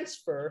free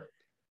transfer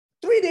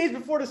 3 days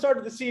before the start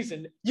of the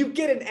season, you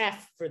get an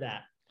F for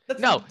that. That's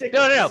No.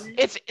 ridiculous.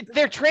 It's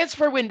their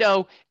transfer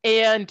window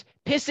and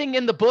pissing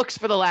in the books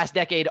for the last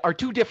decade are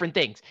two different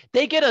things.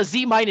 They get a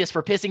Z-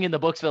 for pissing in the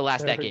books for the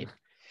last decade.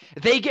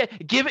 They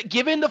get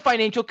given the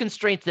financial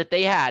constraints that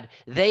they had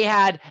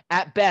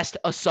at best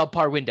a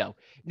subpar window.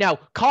 Now,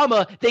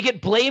 they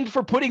get blamed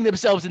for putting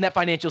themselves in that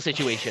financial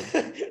situation.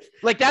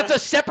 Like that's a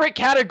separate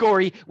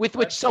category with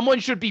which someone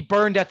should be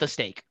burned at the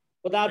stake.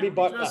 Well, that'd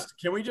be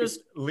Can we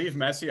just leave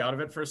Messi out of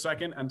it for a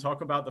second and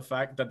talk about the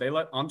fact that they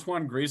let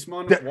Antoine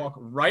Griezmann walk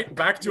right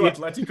back to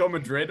Atletico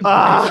Madrid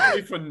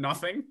basically for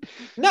nothing?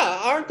 No,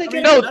 aren't they? I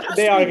mean, No, that has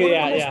they to are. be one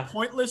of the Yeah. most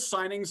pointless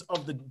signings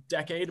of the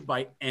decade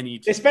by any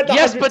team. They spent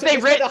Yes, but they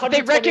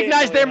 128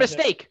 recognize their million.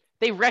 mistake.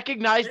 They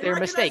recognize their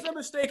recognized mistake. their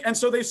mistake, and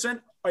so they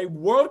sent a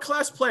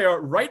world-class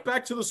player right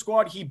back to the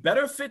squad he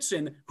better fits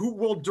in, who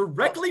will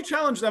directly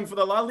challenge them for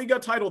the La Liga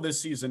title this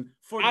season.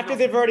 For After nothing.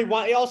 they've already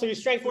won, also he For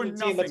strengthened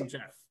the team. nothing,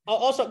 Jeff.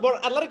 Also,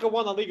 but Atletico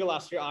won the Liga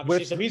last year,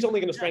 obviously, so he's only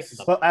going to strengthen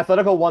them. But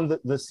Atletico won the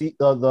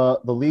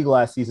league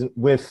last season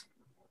with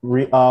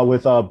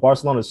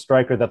Barcelona's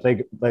striker that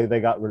they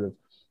got rid of.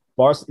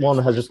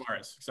 Barcelona has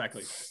Suarez,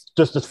 exactly.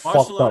 just fucked up.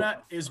 Barcelona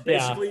is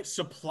basically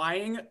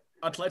supplying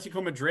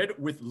Atletico Madrid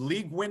with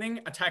league-winning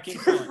attacking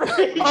talent.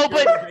 Oh,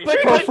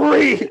 For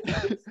free.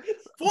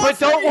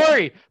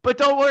 But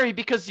don't worry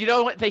because you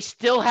know what? They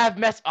still have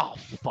Messi. Oh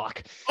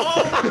fuck.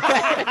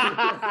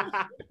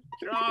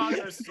 God,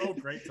 they're so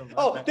great to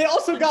Oh, they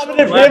also got I'm rid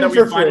so of glad him that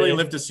for we finally free.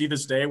 lived to see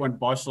this day when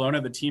Barcelona,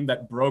 the team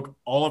that broke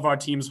all of our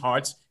team's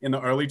hearts in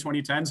the early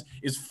 2010s,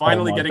 is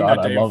finally Oh my getting God,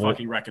 that I day of love it.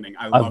 fucking reckoning.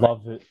 I I love it.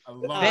 love it. I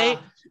love They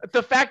it.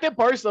 the fact that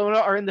Barcelona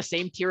are in the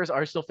same tier as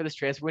Arsenal for this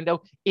transfer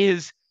window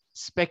is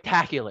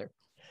spectacular.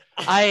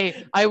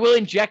 I will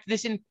inject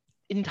this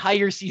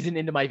entire season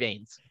into my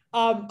veins.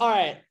 All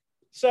right.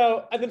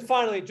 So, and then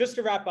finally, just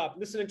to wrap up,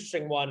 this is an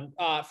interesting one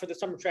for the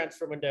summer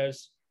transfer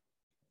windows.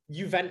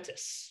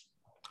 Juventus.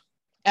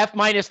 F-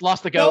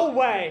 lost the No goat.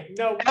 way.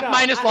 No. F- no. lost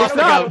I the It's don't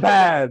not give-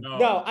 bad.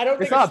 No, I don't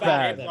think It's not bad.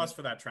 bad. for them. Plus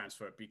for that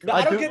transfer because No,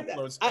 I don't it give-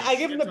 uploads I a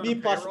give them a shit B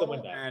ton plus for the payroll,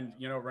 window. And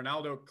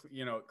Ronaldo,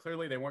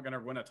 clearly they weren't going to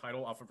win a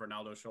title off of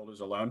Ronaldo's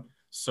shoulders alone.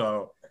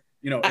 So,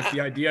 if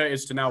the idea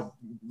is to now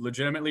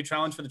legitimately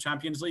challenge for the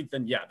Champions League,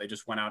 then yeah, they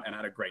just went out and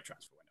had a great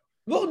transfer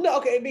window. Well, no,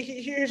 okay. But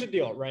here's the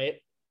deal, right?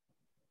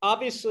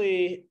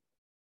 Obviously,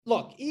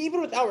 look,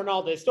 even without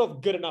Ronaldo, they still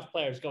have good enough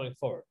players going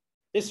forward.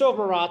 They still have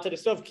Morata, they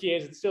still have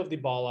Chiesa, they still have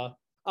Dybala.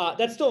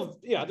 That's still,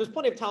 there's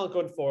plenty of talent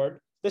going forward.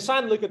 They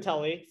signed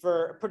Locatelli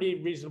for a pretty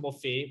reasonable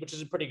fee, which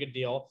is a pretty good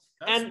deal.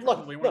 That's And look,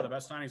 probably one of the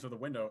best signings of the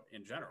window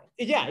in general.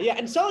 Yeah.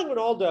 And selling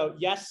Ronaldo,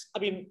 yes. I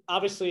mean,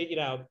 obviously,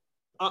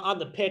 on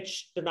the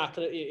pitch, they're not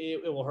going to,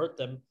 it will hurt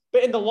them.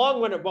 But in the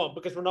long run, it won't,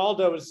 because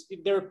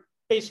they're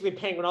basically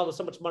paying Ronaldo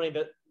so much money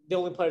that the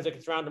only players they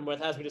could surround him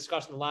with, as we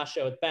discussed in the last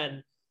show with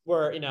Ben,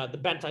 were, the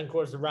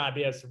Bentancurs, the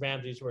Rabiats, the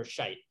Ramseys, who are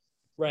shite.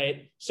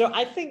 Right. So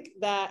I think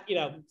that,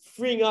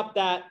 freeing up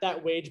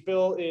that wage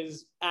bill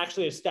is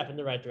actually a step in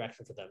the right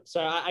direction for them.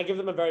 So I give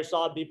them a very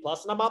solid B+,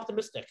 and I'm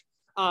optimistic.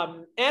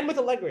 And with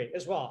Allegri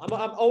as well.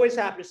 I'm always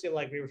happy to see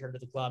Allegri return to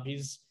the club.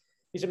 He's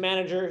a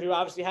manager who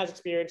obviously has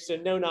experience. He's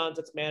a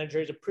no-nonsense manager.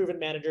 He's a proven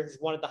manager who's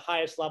won at the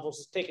highest levels,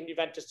 has taken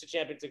Juventus to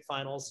Champions League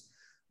finals.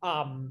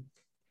 Can't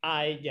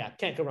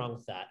go wrong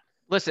with that.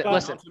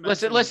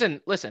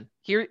 Listen.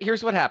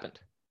 Here's what happened.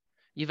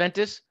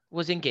 Juventus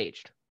was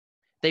engaged.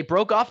 They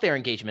broke off their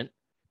engagement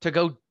to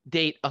go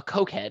date a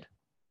cokehead,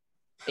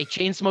 a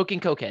chain-smoking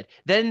cokehead.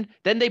 Then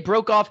they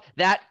broke off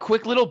that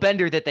quick little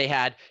bender that they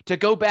had to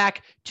go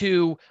back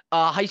to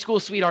a high school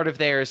sweetheart of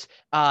theirs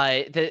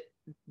that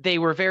they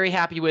were very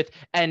happy with.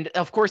 And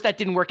of course that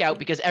didn't work out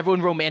because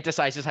everyone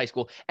romanticizes high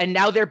school. And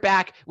now they're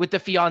back with the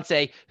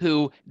fiance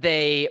who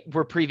they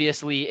were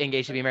previously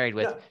engaged to be married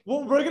with. Yeah,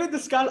 well, we're going to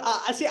discuss.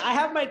 See, I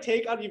have my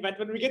take on Juventus.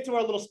 When we get to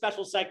our little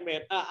special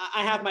segment,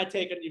 I have my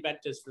take on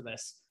Juventus for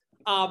this.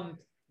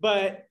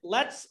 But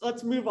let's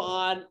move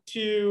on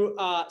to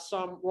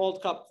some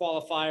World Cup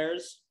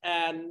qualifiers,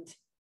 and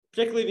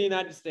particularly the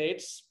United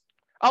States.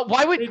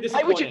 Why would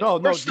you? No,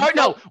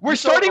 We're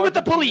starting with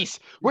the police.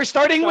 We're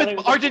starting with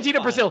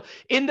Argentina, Brazil.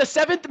 Brazil. In the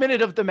 7th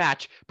minute of the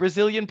match,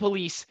 Brazilian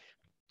police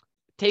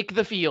take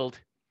the field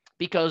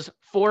because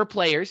 4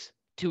 players,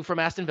 2 from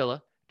Aston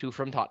Villa, 2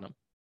 from Tottenham,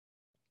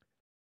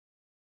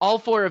 all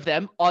 4 of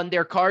them on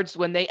their cards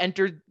when they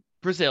entered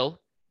Brazil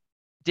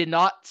did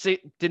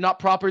not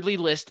properly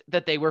list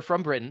that they were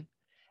from Britain,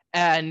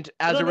 and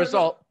as a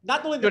result,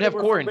 not only would have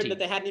quarantine. that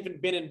they hadn't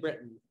even been in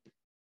Britain.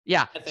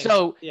 Yeah.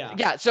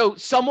 So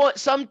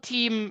some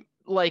team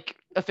like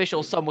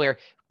officials somewhere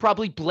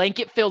probably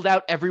blanket filled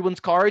out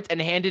everyone's cards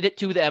and handed it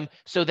to them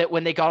so that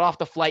when they got off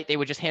the flight, they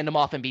would just hand them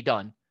off and be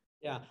done.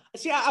 Yeah.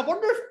 See, I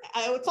wonder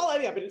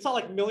if it's not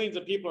like millions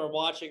of people are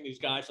watching these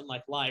guys on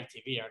like live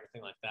TV or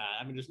anything like that.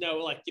 I mean, there's no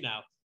like,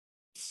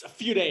 a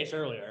few days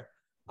earlier.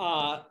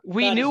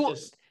 We knew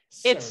it's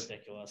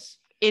ridiculous.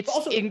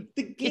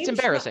 It's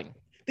embarrassing.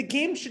 The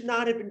game should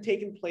not have been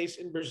taking place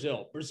in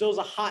Brazil. Brazil's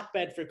a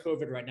hotbed for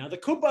COVID right now. The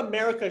Copa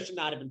America should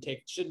not have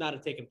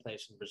taken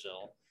place in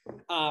Brazil.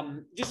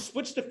 Just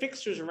switch the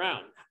fixtures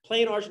around.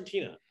 Play in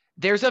Argentina.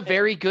 There's a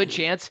very good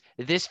chance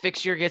this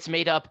fixture gets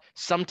made up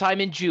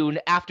sometime in June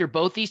after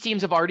both these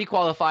teams have already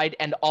qualified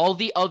and all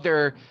the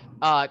other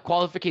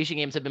qualification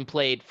games have been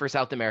played for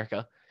South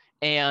America.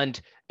 And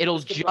it'll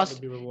just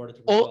be rewarded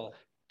to Brazil.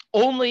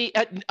 Only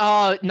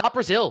not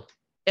Brazil.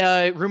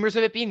 Rumors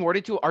of it being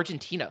awarded to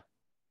Argentina.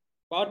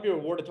 Why would it be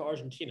awarded to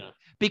Argentina?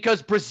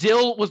 Because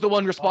Brazil was the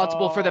one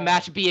responsible for the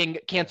match being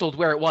canceled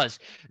where it was.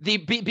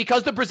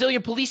 Because the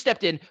Brazilian police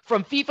stepped in,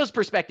 from FIFA's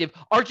perspective,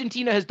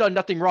 Argentina has done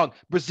nothing wrong.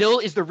 Brazil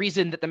is the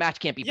reason that the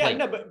match can't be played.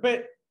 Yeah, no,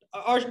 but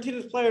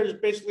Argentina's players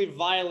basically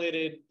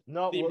violated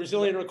the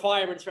Brazilian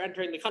requirements for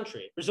entering the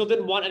country. Brazil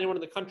didn't want anyone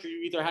in the country who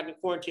either had been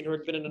quarantined or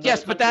had been in another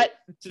country. But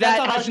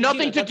that has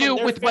nothing to do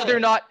with whether or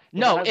not.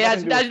 No, it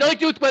has nothing to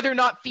do with whether or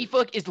not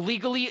FIFA is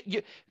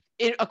legally.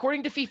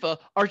 According to FIFA,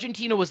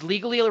 Argentina was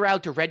legally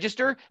allowed to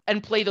register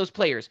and play those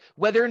players.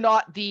 Whether or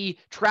not the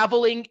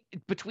traveling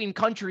between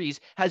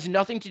countries has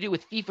nothing to do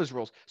with FIFA's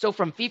rules. So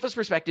from FIFA's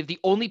perspective, the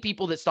only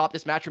people that stopped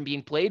this match from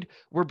being played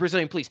were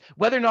Brazilian police.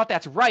 Whether or not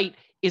that's right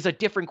is a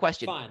different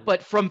question. Fine.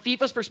 But from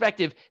FIFA's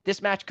perspective,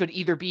 this match could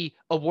either be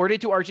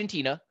awarded to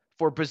Argentina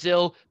for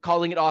Brazil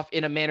calling it off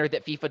in a manner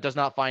that FIFA does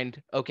not find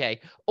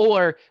okay,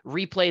 or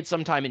replayed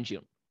sometime in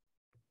June.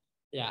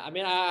 Yeah, I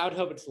mean, I would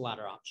hope it's the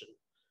latter option.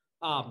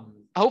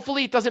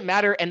 Hopefully it doesn't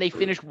matter and they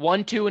finish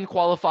 1-2 in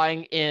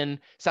qualifying in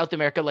South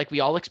America like we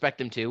all expect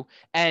them to,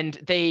 and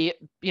they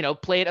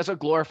play it as a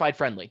glorified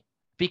friendly,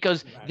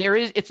 because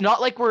it's not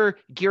like we're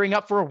gearing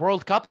up for a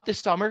World Cup this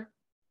summer.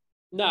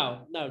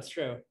 No, it's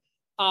true.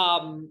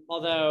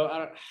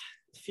 Although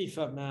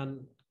FIFA, man,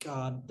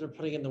 God, they're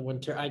putting in the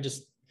winter.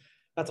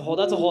 That's a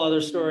whole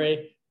other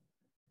story.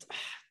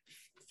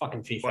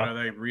 Fucking FIFA. What, are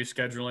they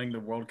rescheduling the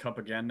World Cup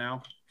again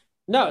now?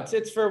 No,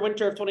 it's for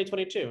winter of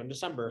 2022 in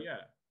December.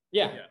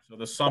 Yeah. So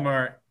the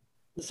summer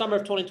of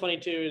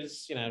 2022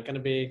 is, going to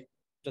be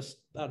just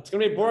it's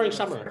going to be a boring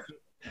summer.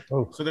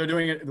 Oh. So they're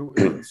doing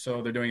it.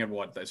 So they're doing it.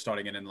 What? They're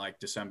starting it in like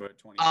December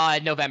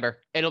 20. November.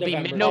 It'll be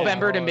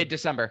mid-November to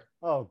mid-December.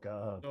 Oh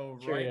God. So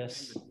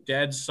Curious. right in the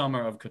dead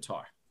summer of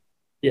Qatar.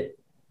 Yeah.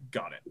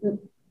 Got it.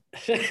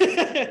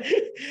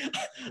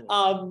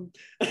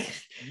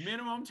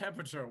 Minimum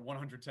temperature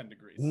 110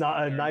 degrees.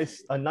 Not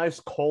a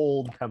nice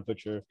cold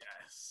temperature.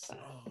 Yes.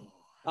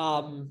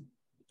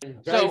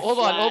 So hold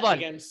on.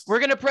 Against... We're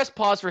gonna press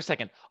pause for a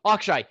second.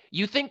 Akshay,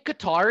 you think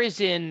Qatar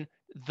is in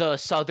the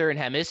southern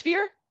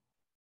hemisphere?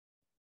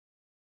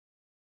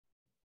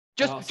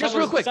 Just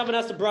real quick. Someone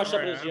has to brush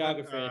up his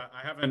geography.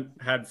 I haven't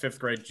had 5th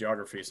grade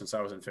geography since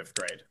I was in 5th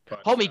grade.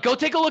 But, homie, go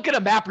take a look at a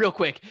map real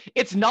quick.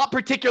 It's not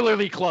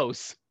particularly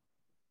close.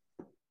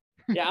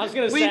 Yeah, I was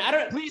gonna say.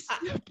 Please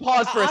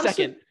pause for a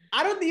second.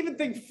 I don't even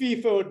think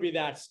FIFA would be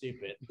that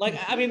stupid. Like,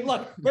 I mean,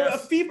 look,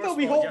 FIFA,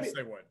 we hold. Yes,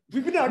 they would.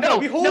 We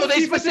hold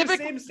they FIFA to the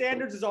same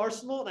standards as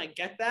Arsenal, and I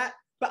get that,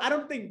 but I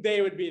don't think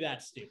they would be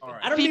that stupid. Right.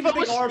 I don't even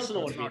think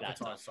Arsenal would be that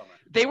tough.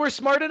 They were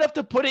smart enough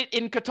to put it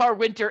in Qatar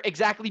winter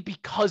exactly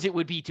because it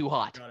would be too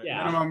hot.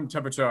 Yeah. Minimum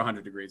temperature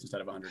 100 degrees instead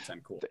of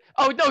 110 cool.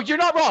 Oh, no, you're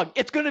not wrong.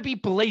 It's going to be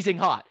blazing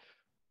hot.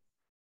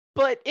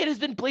 But it has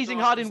been blazing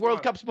hot in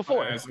World Cups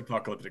before. It's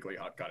apocalyptically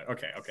hot. Got it.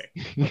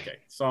 Okay.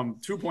 So I'm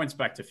 2 points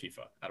back to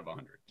FIFA out of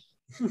 100.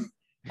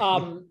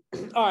 All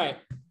right.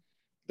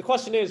 The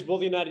question is, will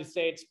the United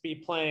States be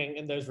playing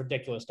in those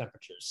ridiculous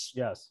temperatures?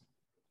 Yes.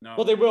 No.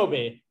 Well, they will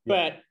be,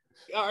 but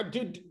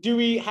do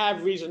we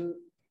have reason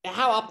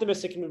how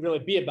optimistic can we really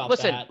be about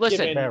Listen, that? listen.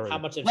 Given Very. how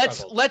much they've Let's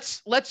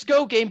struggled. let's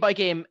go game by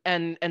game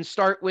and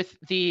start with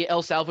the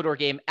El Salvador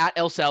game at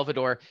El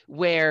Salvador,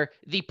 where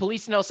the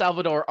police in El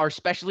Salvador are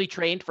specially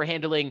trained for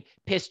handling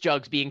piss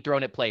jugs being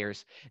thrown at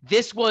players.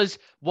 This was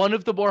one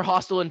of the more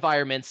hostile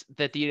environments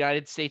that the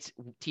United States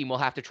team will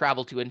have to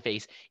travel to and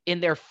face in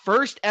their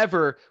first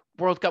ever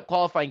World Cup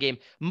qualifying game.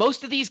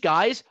 Most of these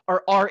guys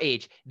are our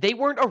age. They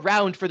weren't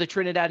around for the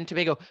Trinidad and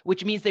Tobago,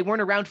 which means they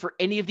weren't around for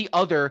any of the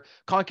other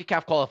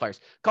CONCACAF qualifiers.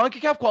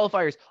 CONCACAF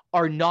qualifiers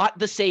are not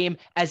the same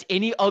as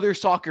any other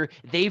soccer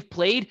they've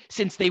played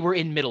since they were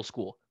in middle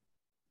school.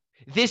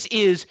 This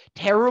is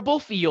terrible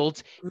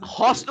fields,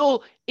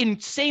 hostile,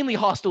 insanely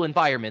hostile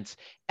environments,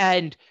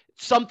 and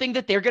something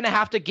that they're going to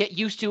have to get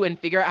used to and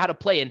figure out how to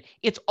play in.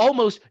 It's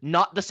almost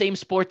not the same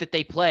sport that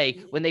they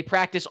play when they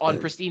practice on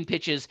pristine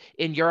pitches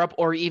in Europe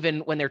or even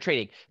when they're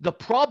training. The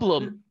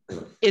problem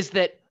is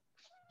that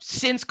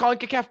since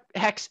CONCACAF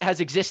Hex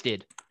has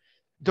existed,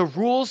 the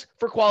rules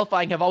for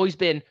qualifying have always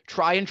been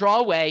try and draw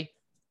away,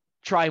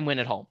 try and win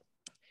at home.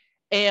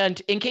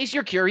 And in case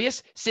you're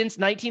curious, since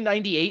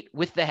 1998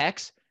 with the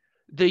Hex,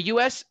 the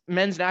U.S.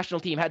 men's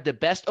national team had the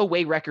best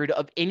away record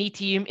of any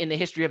team in the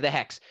history of the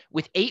Hex,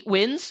 with 8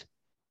 wins,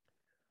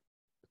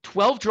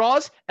 12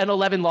 draws, and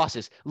 11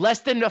 losses.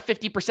 Less than a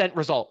 50%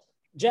 result.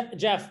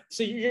 Jeff,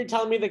 so you're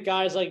telling me that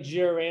guys like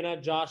Gio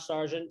Reyna, Josh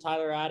Sargent,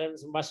 Tyler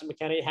Adams, and Weston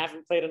McKennie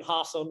haven't played in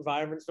hostile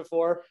environments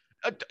before?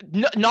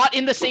 Not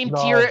in the same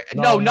tier.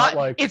 No, not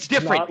like, it's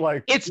different.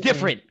 It's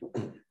different.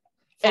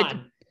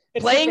 Fine.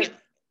 It's playing different.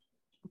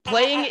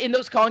 Playing in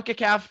those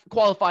CONCACAF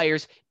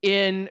qualifiers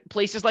in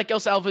places like El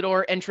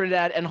Salvador and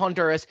Trinidad and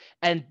Honduras,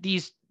 and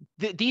these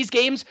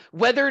games,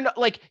 whether or not,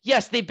 like,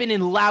 yes, they've been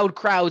in loud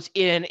crowds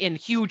in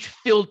huge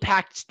filled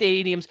packed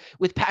stadiums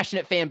with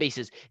passionate fan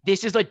bases.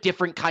 This is a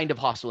different kind of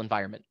hostile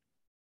environment.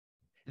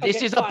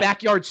 This is fine. A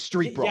backyard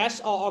street brawl.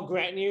 Yes, I'll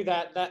grant you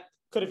that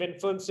could have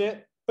influenced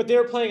it, but they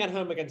were playing at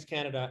home against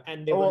Canada,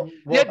 and they were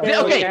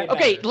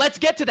okay. Let's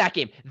get to that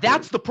game.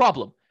 That's the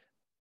problem.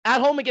 At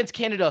home against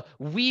Canada,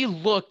 we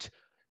looked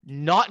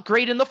not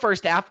great in the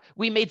first half.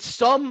 We made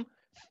some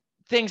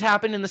things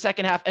happen in the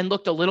second half and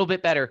looked a little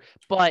bit better.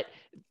 But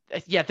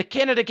yeah, the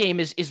Canada game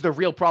is the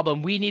real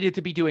problem. We needed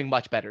to be doing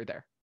much better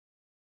there.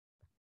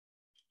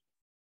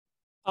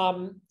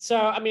 So,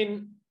 I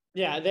mean,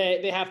 yeah,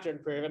 they have to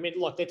improve. I mean,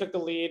 look, they took the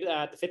lead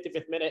at the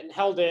 55th minute and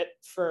held it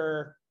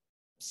for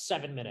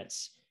 7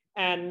 minutes.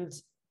 And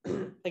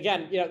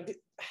again, you know,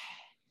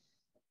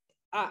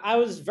 I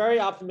was very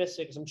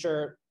optimistic, as I'm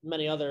sure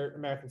many other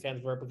American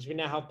fans were, because we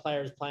now have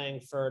players playing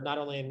for not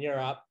only in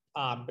Europe,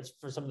 but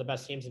for some of the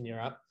best teams in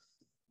Europe.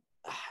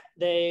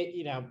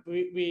 We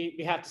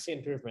have to see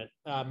improvement.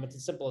 It's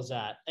as simple as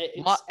that.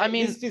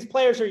 These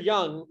players are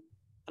young,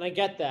 and I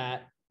get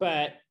that,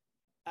 but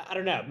I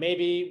don't know.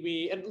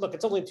 Maybe and look,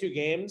 it's only 2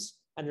 games,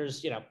 and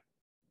there's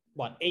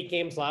 8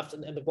 games left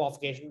in the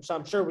qualification. So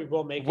I'm sure we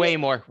will make way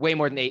more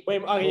than 8.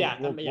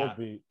 Yeah.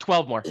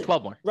 12 more.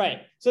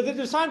 Right. So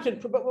there's time to,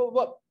 but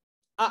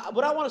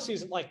what I want to see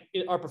is like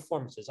our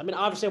performances. I mean,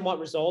 obviously I want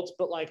results,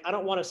 but like, I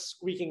don't want us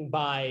squeaking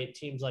by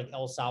teams like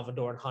El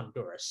Salvador and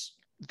Honduras.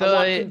 I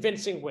want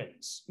convincing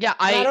wins. Yeah.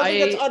 I don't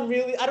think that's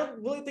unreal. I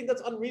don't really think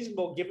that's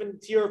unreasonable given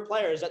tier of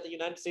players that the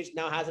United States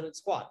now has in its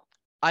squad.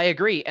 I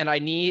agree. And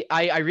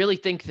I really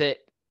think that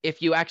if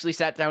you actually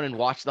sat down and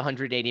watched the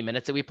 180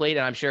 minutes that we played,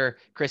 and I'm sure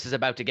Chris is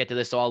about to get to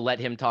this, so I'll let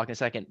him talk in a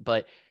second,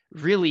 but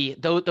really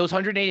those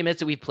 180 minutes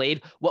that we've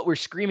played, what we're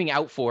screaming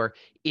out for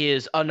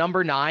is a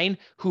number 9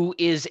 who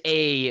is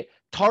a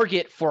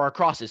target for our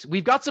crosses.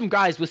 We've got some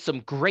guys with some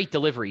great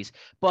deliveries,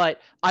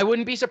 but I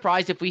wouldn't be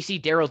surprised if we see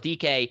Daryl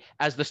Dike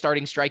as the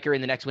starting striker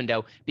in the next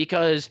window,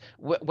 because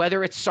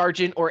whether it's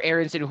Sargent or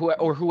Aronson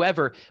or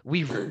whoever,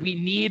 we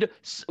need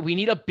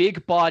a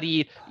big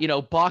body,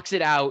 box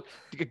it out,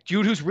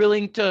 dude who's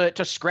willing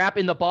to scrap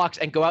in the box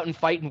and go out and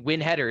fight and win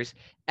headers.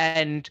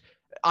 And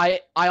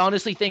I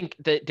honestly think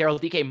that Daryl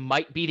Dike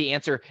might be the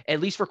answer, at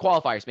least for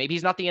qualifiers. Maybe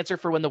he's not the answer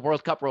for when the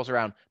World Cup rolls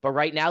around, but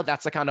right now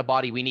that's the kind of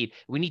body we need.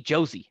 We need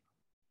Josie.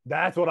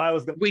 That's what I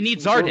was going to. We need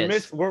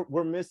Zardes.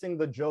 We're missing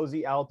the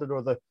Josie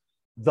Altidore,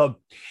 the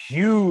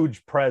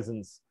huge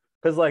presence,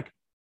 because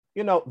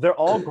they're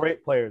all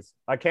great players.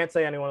 I can't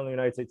say anyone in the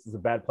United States is a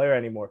bad player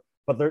anymore,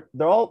 but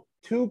they're all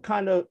too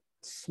kind of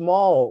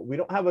small. We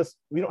don't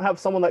have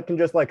someone that can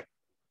just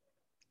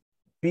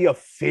be a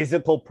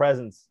physical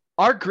presence.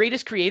 Our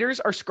greatest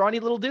creators are scrawny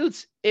little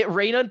dudes.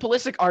 Reyna and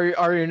Pulisic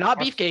are not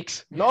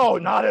beefcakes. No,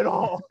 not at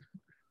all.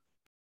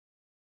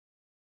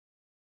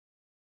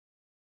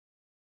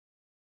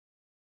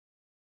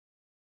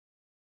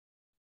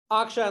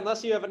 Akshay,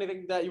 unless you have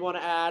anything that you want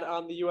to add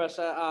on the U.S.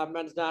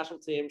 men's national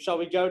team, shall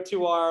we go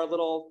to our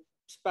little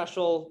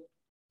special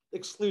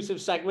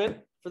exclusive segment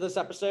for this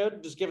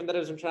episode, just given that it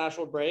was an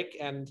international break,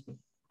 and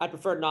I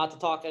prefer not to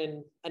talk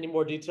in any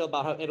more detail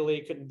about how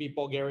Italy couldn't beat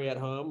Bulgaria at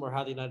home or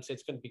how the United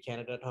States couldn't beat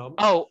Canada at home.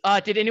 Oh,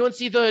 did anyone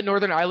see the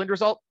Northern Ireland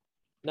result?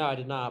 No, I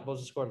did not. What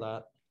was the score of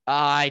that?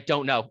 I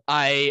don't know.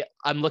 I'm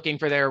looking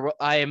for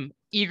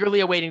eagerly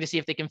awaiting to see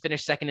if they can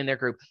finish second in their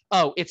group.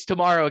 Oh, it's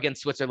tomorrow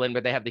against Switzerland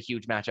where they have the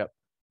huge matchup.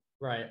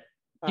 Right.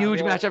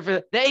 Huge matchup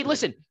for they.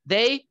 Listen,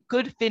 they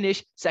could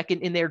finish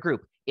second in their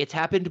group. It's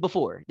happened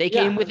before. They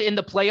came within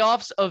the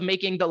playoffs of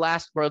making the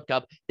last World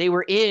Cup. They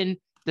were in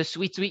the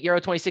sweet Euro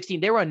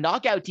 2016. They were a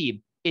knockout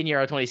team in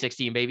Euro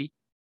 2016, baby.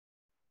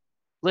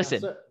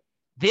 Listen,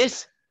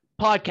 this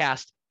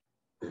podcast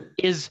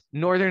is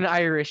Northern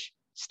Irish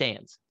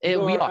stands. We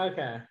are.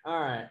 Okay. All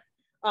right.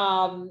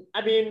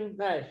 I mean,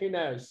 hey, who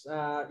knows?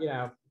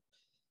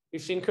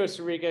 We've seen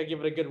Costa Rica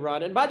give it a good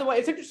run. And by the way,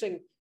 it's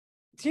interesting.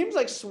 Teams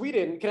like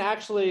Sweden can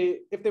actually,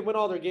 if they win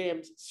all their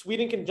games,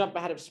 Sweden can jump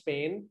ahead of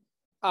Spain.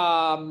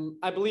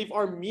 I believe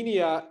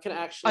Armenia can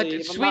actually,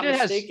 if Sweden I'm not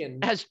mistaken,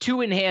 has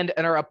 2 in hand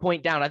and are a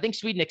point down. I think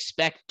Sweden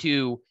expect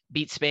to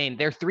beat Spain.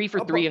 They're 3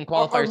 for 3 in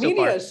qualifiers so far.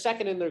 Armenia is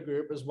second in their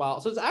group as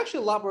well. So it's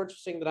actually a lot more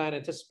interesting than I had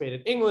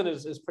anticipated. England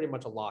is pretty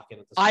much a lock-in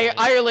at this point.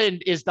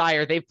 Ireland is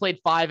dire. They've played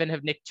 5 and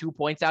have nicked 2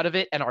 points out of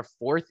it and are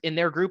 4th in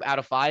their group out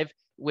of 5,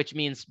 which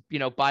means,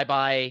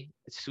 bye-bye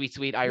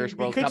sweet Irish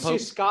World Cup. We could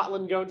see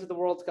Scotland going to the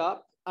World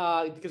Cup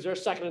because they're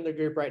second in their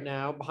group right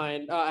now,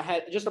 behind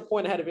just a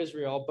point ahead of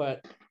Israel,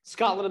 but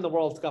Scotland in the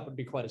World Cup would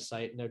be quite a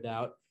sight, no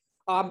doubt.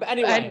 But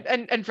anyway,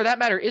 and for that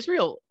matter,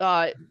 Israel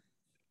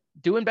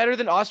doing better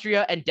than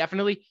Austria and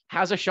definitely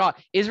has a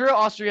shot. Israel,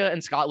 Austria,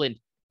 and Scotland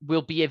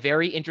will be a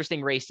very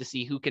interesting race to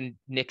see who can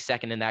nick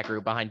second in that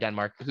group behind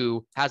Denmark,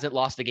 who hasn't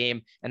lost a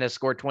game and has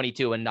scored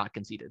 22 and not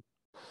conceded.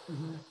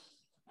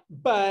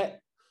 But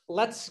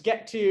let's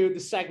get to the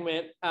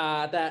segment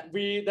that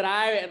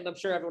I and I'm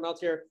sure everyone else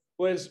here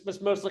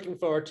was most looking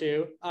forward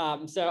to.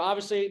 So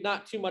obviously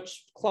not too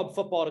much club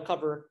football to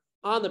cover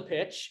on the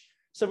pitch.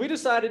 So we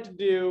decided to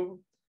do,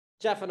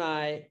 Jeff and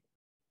I,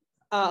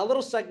 a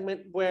little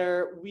segment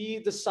where we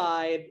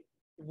decide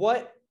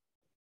what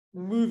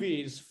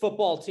movies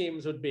football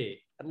teams would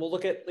be. And we'll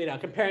look at,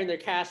 comparing their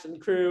cast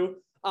and crew.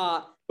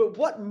 But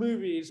what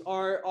movies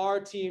are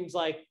teams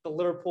like the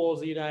Liverpools,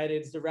 the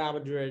Uniteds, the Real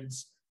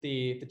Madrids,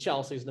 the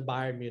Chelseas, and the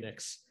Bayern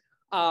Munichs?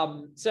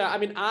 So, I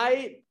mean,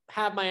 I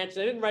have my answers.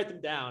 I didn't write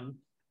them down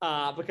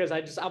because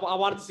I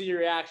wanted to see your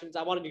reactions.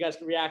 I wanted you guys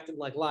to react in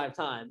like live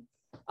time.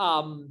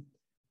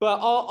 But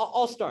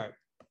I'll start.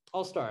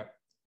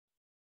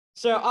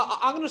 So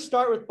I'm going to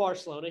start with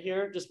Barcelona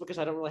here, just because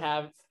I don't really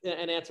have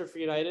an answer for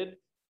United.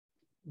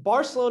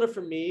 Barcelona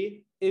for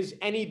me is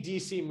any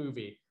DC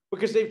movie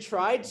because they've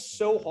tried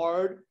so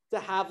hard to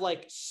have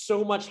like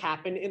so much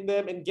happen in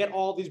them and get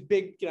all these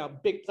big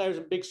players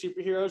and big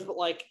superheroes, but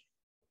like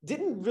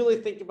didn't really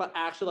think about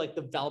actually like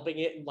developing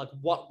it and like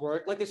what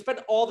worked. Like they spent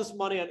all this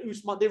money on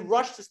Ousmane. They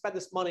rushed to spend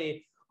this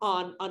money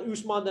on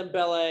Ousmane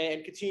Dembele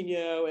and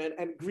Coutinho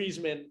and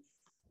Griezmann,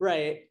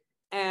 right?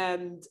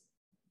 And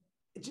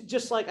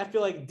just like I feel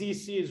like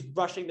DC is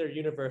rushing their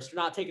universe.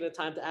 They're not taking the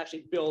time to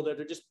actually build it.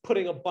 They're just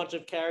putting a bunch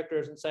of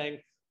characters and saying,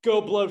 go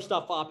blow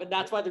stuff up. And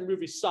that's why their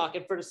movies suck.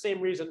 And for the same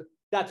reason,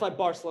 that's why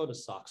Barcelona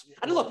sucks.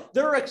 And look,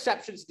 there are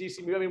exceptions to DC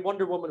movies. I mean,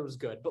 Wonder Woman was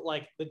good, but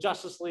like the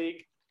Justice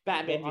League,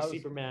 Batman v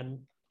Superman.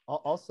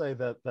 I'll say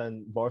that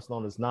then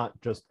Barcelona is not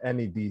just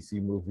any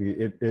DC movie.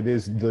 It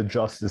is the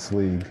Justice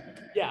League.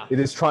 Yeah. It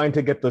is trying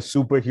to get the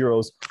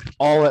superheroes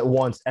all at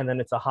once, and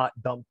then it's a hot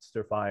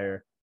dumpster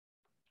fire.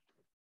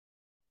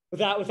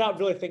 Without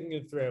really thinking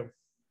it through.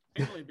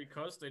 Mainly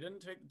because they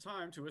didn't take the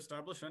time to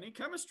establish any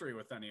chemistry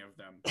with any of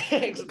them.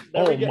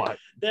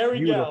 There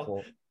we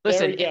go.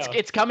 Listen,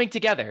 it's coming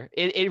together.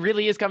 It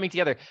really is coming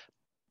together.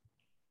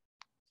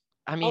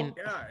 I mean,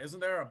 isn't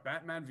there a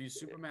Batman v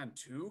Superman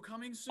 2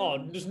 coming soon?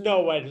 Oh, there's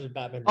no way there's a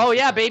Batman. Oh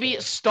yeah, baby,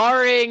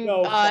 starring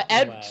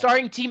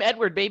starring Team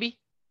Edward, baby.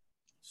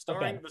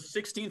 Starring the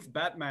 16th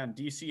Batman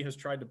DC has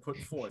tried to put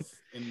forth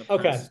in the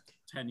past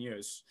 10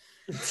 years.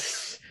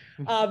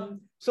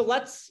 So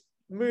let's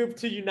move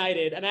to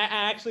United, and I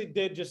actually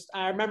did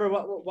I remember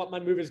what my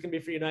movie is gonna be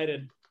for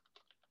United.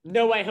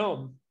 No Way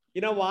Home.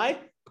 You know why?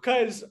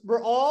 Because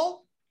we're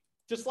all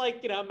just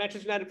like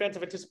Manchester United fans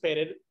have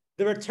anticipated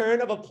the return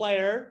of a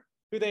player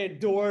who they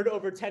adored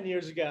over 10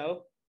 years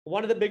ago,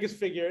 one of the biggest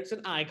figures,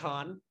 an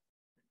icon.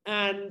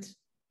 And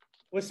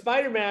with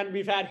Spider-Man,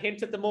 we've had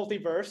hints at the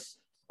multiverse,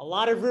 a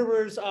lot of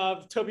rumors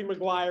of Tobey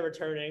Maguire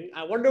returning.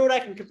 I wonder what I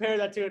can compare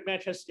that to at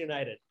Manchester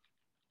United.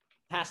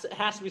 It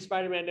has to be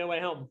Spider-Man No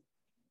Way Home.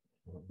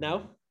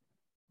 No?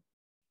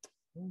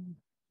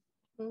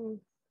 All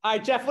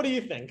right, Jeff, what do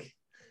you think?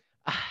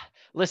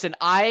 Listen,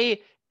 I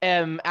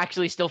am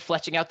actually still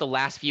fleshing out the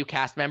last few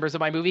cast members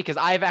of my movie because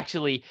I've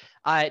actually,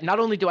 not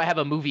only do I have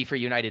a movie for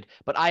United,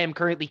 but I am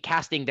currently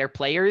casting their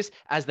players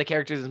as the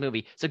characters in this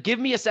movie. So give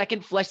me a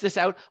second, flesh this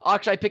out.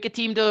 Actually, I pick a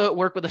team to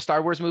work with a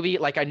Star Wars movie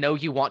like I know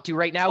you want to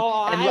right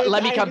now, and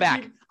let me come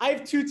back. I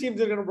have 2 teams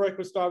that are going to work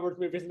with Star Wars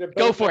movies. And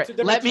go for it.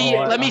 Let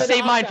me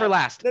save mine for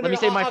last. Let me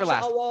save mine for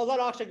last. I'll let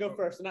Akshay go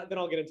first, and then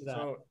I'll get into that.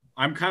 So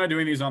I'm kind of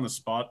doing these on the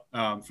spot.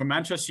 For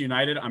Manchester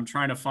United, I'm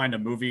trying to find a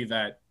movie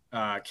that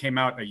came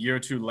out a year or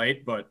 2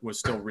 late, but was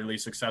still really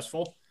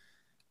successful.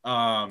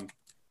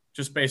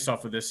 Just based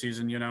off of this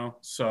season,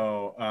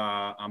 So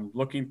I'm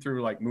looking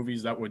through like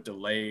movies that were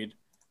delayed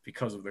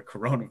because of the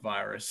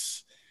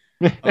coronavirus.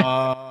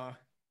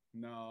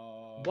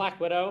 No. Black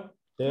Widow.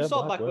 Yeah, Who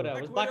saw Black Widow?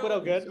 Black Was Black Widow.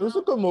 Widow good? It was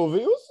a good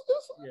movie. It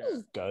was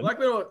Yeah. good. Black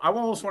Widow. I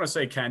almost want to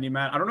say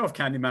Candyman. I don't know if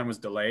Candyman was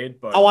delayed,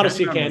 but I want to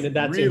see Candyman was Candy.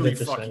 That seems really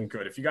interesting. fucking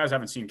good. If you guys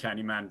haven't seen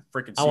Candyman,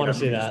 freaking I see wanna that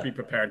see movie. that. Just be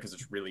prepared because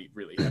it's really,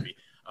 really heavy.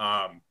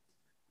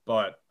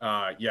 But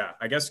yeah,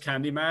 I guess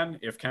Candyman,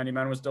 if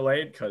Candyman was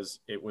delayed, because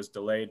it was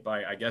delayed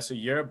by, I guess, a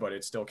year, but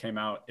it still came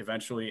out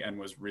eventually and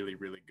was really,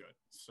 really good.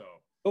 So,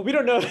 But we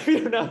don't know. We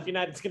don't know if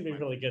United's gonna be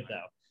really good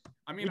though.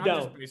 I mean, We I'm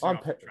don't. just basing On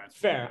off the pa- transfer.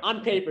 Fair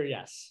on paper,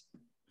 yes.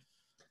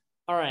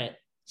 All right.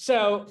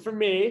 So for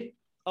me,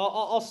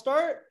 I'll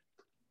start.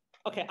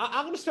 Okay,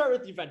 I'm gonna start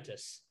with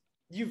Juventus.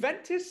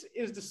 Juventus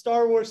is the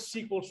Star Wars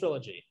sequel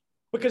trilogy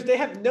because they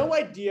have no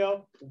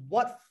idea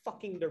what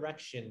fucking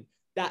direction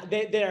that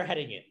they are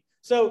heading in.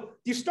 So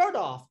you start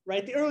off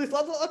right. The earliest.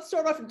 Let's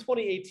start off in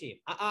 2018.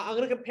 I'm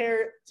gonna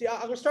compare. See,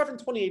 I'm gonna start from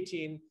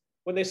 2018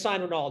 when they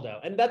signed Ronaldo,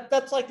 and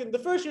that's like the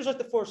first year's like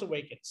the Force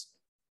Awakens.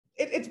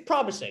 It's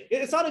promising.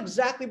 It's not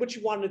exactly what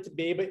you wanted it to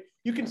be, but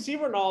you can see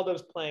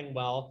Ronaldo's playing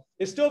well.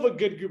 They still have a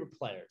good group of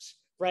players,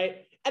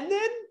 right? And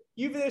then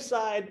you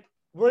decide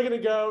we're gonna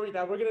go.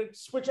 We're gonna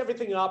switch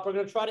everything up. We're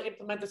gonna try to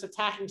implement this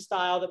attacking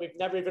style that we've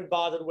never even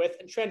bothered with,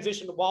 and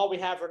transition while we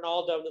have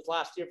Ronaldo in this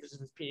last year versus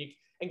his peak,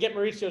 and get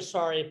Mauricio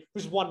Sarri,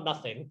 who's won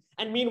nothing.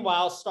 And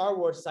meanwhile, Star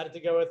Wars decided to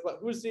go with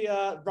who's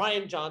the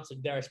Ryan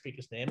Johnson, dare I speak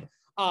his name,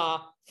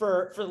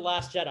 for the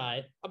Last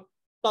Jedi,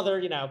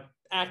 another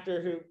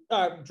actor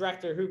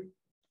director who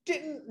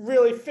didn't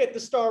really fit the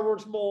Star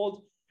Wars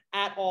mold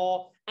at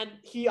all. And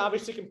he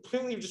obviously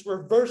completely just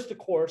reversed the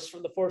course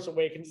from The Force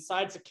Awakens,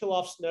 decides to kill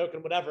off Snoke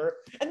and whatever.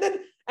 And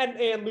then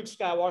and Luke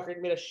Skywalker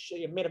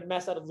made a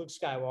mess out of Luke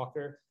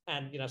Skywalker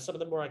and some of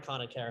the more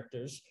iconic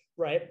characters,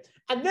 right?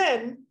 And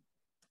then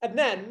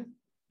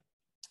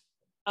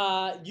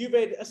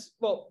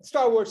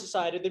Star Wars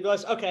decided, they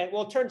realized, okay,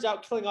 well, it turns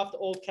out killing off the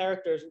old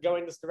characters and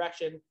going this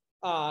direction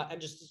and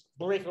just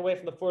breaking away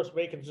from The Force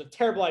Awakens was a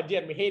terrible idea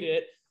and we hated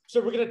it. So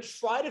we're going to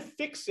try to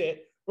fix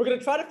it. We're going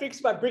to try to fix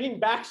it by bringing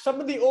back some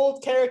of the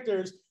old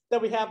characters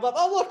that we have left.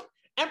 Oh, look,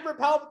 Emperor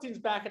Palpatine's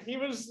back and he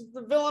was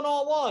the villain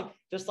all along.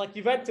 Just like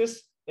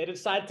Juventus, they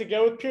decided to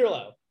go with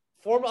Pirlo.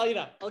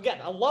 Again,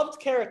 a loved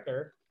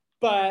character,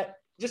 but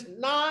just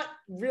not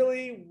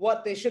really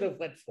what they should have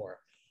went for.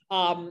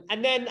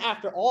 And then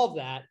after all of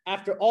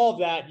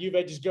that,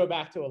 Juve just go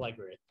back to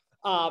Allegri.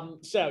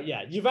 So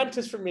yeah,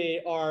 Juventus for me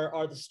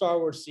are the Star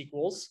Wars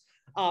sequels.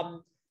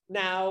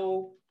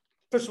 Now,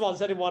 first of all,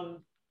 does anyone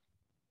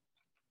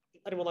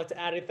like to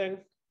add anything?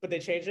 Would they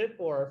change it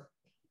or?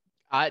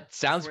 It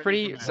sounds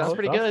pretty Sounds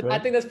good. good. I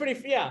think that's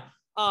pretty. Yeah.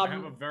 I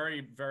have a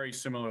very, very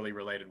similarly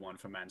related one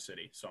for Man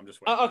City, so I'm just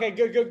waiting. Okay,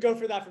 go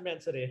for that for Man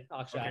City.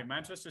 Okay,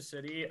 Manchester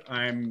City,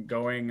 I'm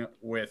going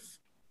with,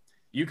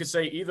 you could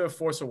say either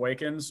Force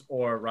Awakens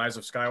or Rise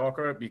of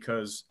Skywalker,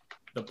 because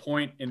the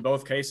point in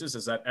both cases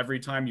is that every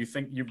time you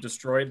think you've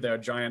destroyed their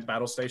giant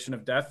battle station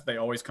of death, they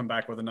always come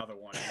back with another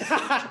one.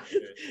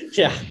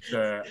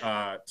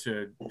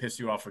 To piss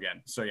you off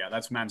again. So yeah,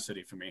 that's Man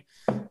City for me.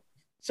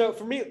 So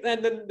for me,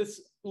 and then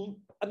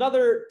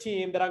another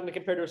team that I'm going to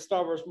compare to a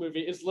Star Wars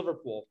movie is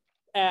Liverpool.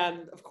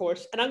 And of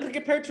course, I'm going to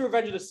compare it to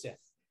Revenge of the Sith.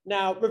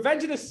 Now,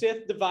 Revenge of the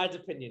Sith divides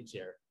opinions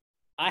here.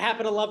 I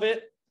happen to love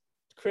it.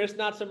 Chris,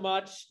 not so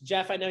much.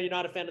 Jeff, I know you're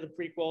not a fan of the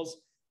prequels.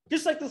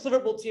 Just like this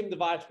Liverpool team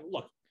divides.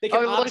 Look, they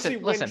can obviously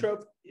win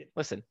trophies.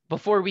 Listen,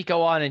 before we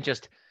go on and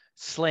just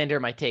slander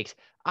my takes,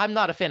 I'm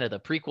not a fan of the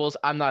prequels.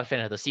 I'm not a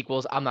fan of the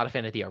sequels. I'm not a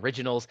fan of the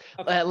originals.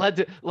 Okay.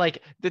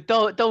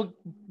 Don't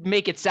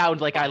make it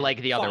sound like I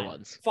like the other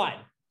ones. Fine.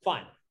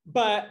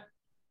 But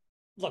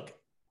look,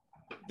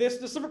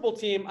 this Liverpool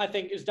team, I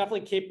think, is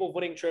definitely capable of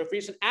winning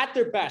trophies. And at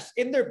their best,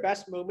 in their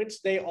best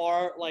moments, they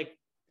are like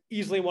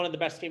easily one of the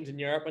best teams in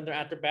Europe when they're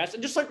at their best.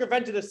 And just like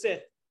Revenge of the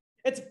Sith,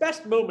 its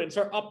best moments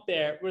are up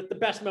there with the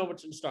best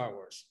moments in Star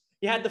Wars.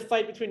 You had the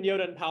fight between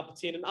Yoda and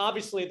Palpatine, and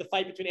obviously the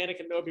fight between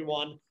Anakin and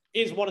Obi-Wan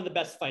is one of the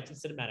best fights in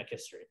cinematic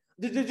history.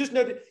 There's just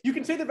no, you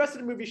can say the rest of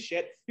the movie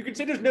shit. You can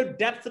say there's no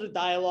depth to the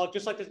dialogue,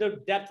 just like there's no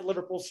depth to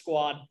Liverpool's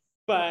squad.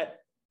 But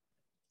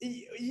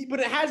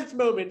it has its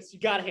moments. You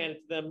got to hand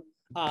it to them.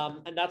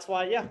 And that's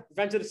why, yeah,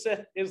 Revenge of the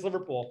Sith is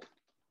Liverpool.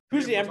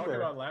 Who's the Emperor?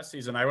 Talking about last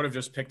season, I would have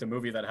just picked a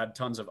movie that had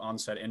tons of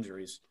onset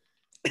injuries.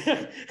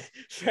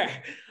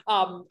 Fair.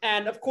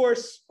 And of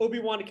course,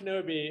 Obi-Wan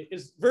Kenobi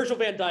is Virgil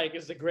van Dijk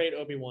is the great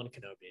Obi-Wan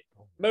Kenobi.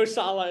 Mo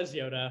Salah is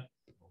Yoda.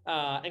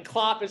 And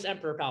Klopp is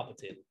Emperor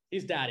Palpatine.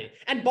 He's daddy.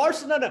 And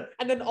Barcelona.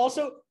 And then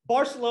also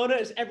Barcelona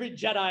is every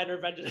Jedi in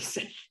Revenge of the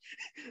Sith.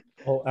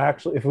 Oh,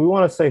 actually, if we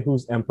want to say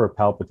who's Emperor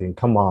Palpatine,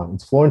 come on.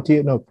 It's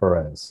Florentino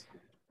Perez.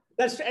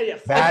 That's yeah.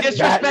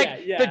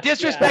 The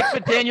disrespect for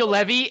Daniel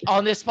Levy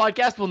on this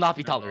podcast will not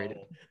be tolerated.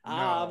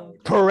 No.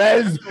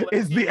 Perez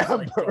is the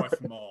Emperor.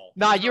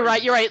 Nah, you're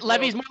right.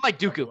 Levy's more like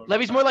Dooku.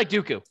 Levy's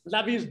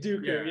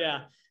Dooku,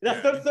 yeah.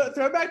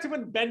 Throw back to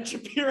when Ben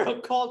Shapiro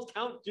called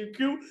Count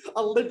Dooku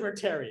a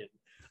libertarian.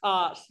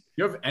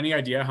 You have any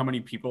idea how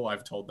many people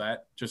I've told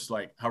that? Just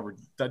like how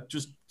that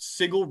just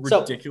single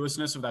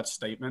ridiculousness of that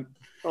statement.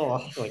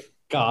 Oh, like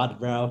God,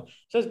 bro.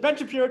 So is Ben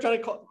Shapiro trying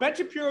to call? Ben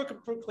Shapiro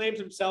proclaims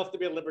himself to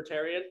be a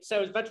libertarian.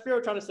 So is Ben Shapiro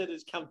trying to say that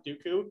he's Count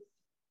Dooku?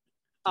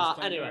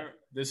 Anyway,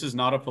 this is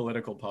not a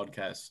political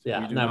podcast.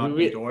 Yeah, we do no, not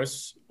we-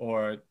 endorse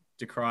or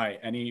decry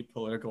any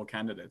political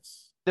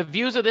candidates. The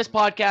views of this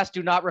podcast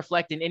do not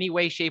reflect in any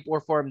way, shape,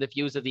 or form the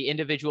views of the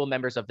individual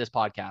members of this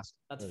podcast.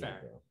 that's There you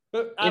fair. go.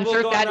 But I will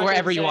Insert go on that record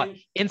wherever you saying- want.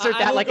 Insert I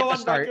that will like go at the on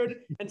start. record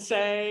and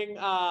saying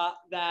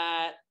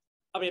that.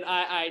 I mean,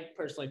 I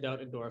personally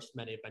don't endorse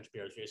many of Ben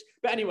Shapiro's views.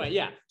 But anyway,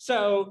 yeah.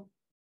 So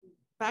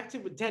back to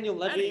Daniel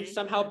Levy Many.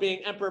 somehow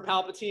being Emperor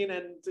Palpatine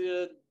and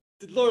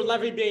Lord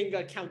Levy being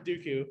Count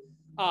Dooku.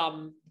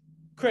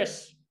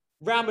 Chris,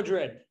 Real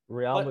Madrid.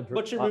 Real Madrid.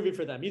 What's your movie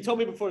for them? You told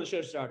me before the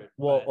show started.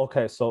 Well, Right.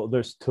 okay, so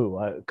there's two,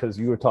 because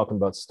you were talking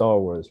about Star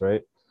Wars,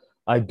 right?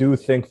 I do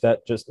think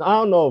that I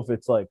don't know if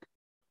it's like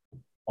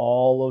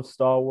all of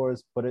Star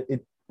Wars, but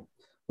it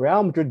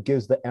Real Madrid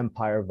gives the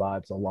Empire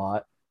vibes a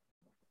lot.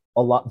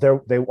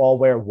 They all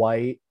wear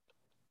white.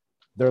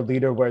 Their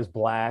leader wears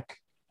black,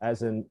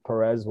 as in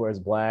Perez wears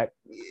black.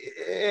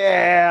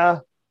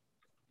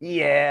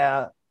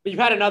 Yeah. But you've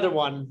had another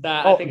one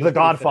that I Oh, think is The pretty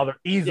Godfather,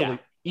 fitting.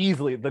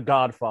 easily The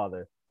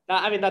Godfather.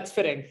 I mean, that's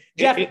fitting.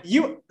 Jeff,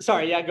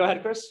 sorry, yeah, go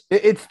ahead, Chris.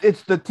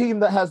 It's the team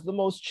that has the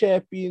most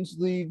Champions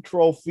League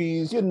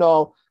trophies. You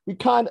know,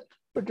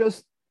 we're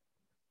just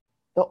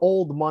the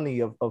old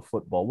money of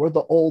football. We're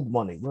the old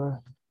money.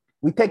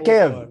 We take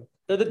care of you.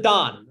 They're the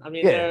Don. I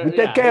mean, Yeah, we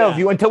take care of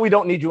you until we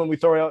don't need you and we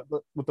throw you out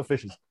with the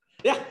fishes.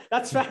 Yeah,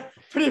 that's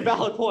pretty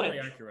valid point.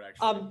 Very accurate,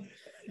 actually.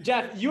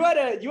 Jeff, you had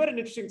an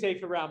interesting take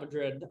for Real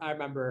Madrid. I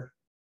remember.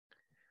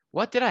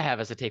 What did I have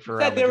as a take for You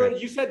Real said they were.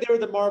 Madrid? You said they were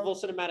the Marvel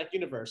Cinematic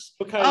Universe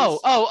because.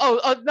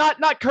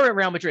 Not current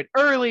Real Madrid.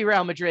 Early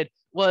Real Madrid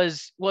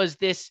was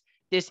this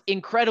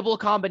incredible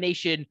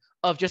combination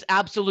of just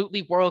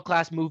absolutely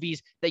world-class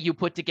movies that you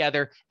put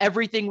together.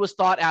 Everything was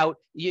thought out.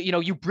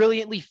 You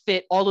brilliantly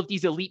fit all of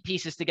these elite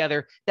pieces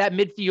together. That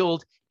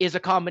midfield is a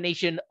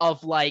combination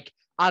of like,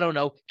 I don't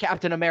know,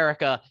 Captain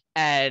America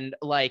and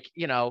like,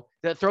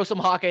 throw some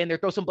Hawkeye in there,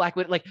 throw some Black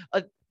Widow. Like,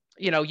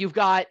 you've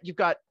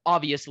got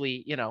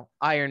obviously,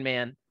 Iron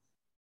Man,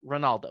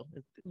 Ronaldo.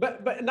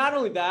 But not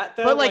only that,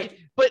 though,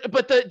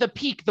 but the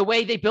peak, the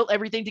way they built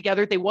everything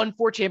together, they won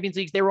 4 Champions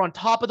Leagues. They were on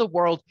top of the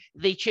world.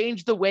 They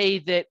changed the way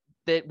that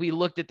we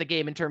looked at the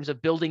game in terms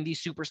of building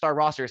these superstar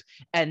rosters.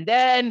 And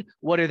then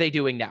what are they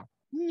doing now?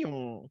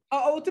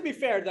 to be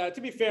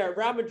fair,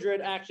 Real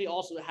Madrid actually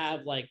also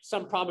have like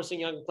some promising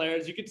young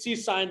players. You could see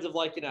signs of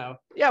like,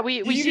 Yeah, we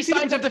You see can see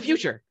signs of the potential-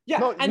 future. yeah,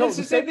 No, and no, it's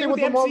the same thing with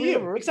the Marvel MCU.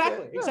 Universe.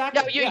 Exactly, Yeah.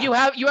 exactly. Yeah,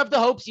 you have the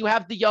hopes, you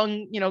have the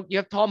young, you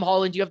have Tom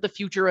Holland, you have the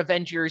future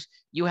Avengers,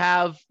 you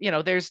have,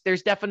 there's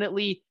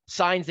definitely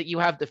signs that you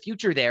have the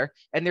future there,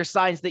 and there's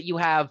signs that you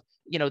have,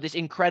 this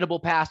incredible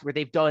past where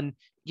they've done,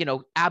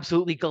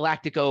 absolutely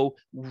Galactico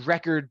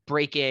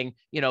record-breaking,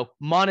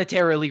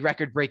 monetarily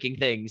record-breaking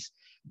things.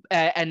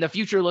 And the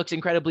future looks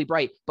incredibly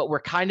bright, but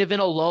we're kind of in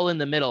a lull in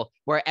the middle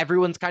where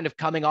everyone's kind of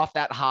coming off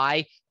that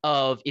high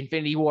of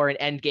Infinity War and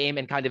Endgame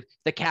and kind of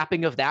the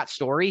capping of that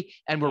story,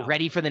 and we're Yeah.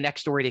 ready for the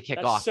next story to kick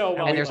That's off. so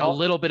well And there's a done.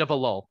 little bit of a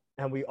lull.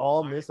 And we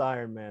all miss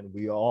Iron Man.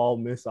 We all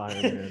miss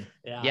Iron Man.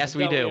 Yeah, Yes,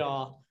 we don't do.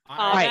 all?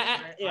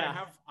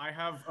 I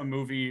have a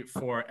movie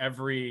for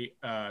every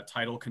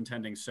title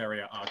contending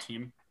Serie A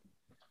team.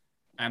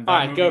 And that All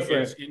right, movie go for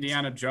is it.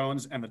 Indiana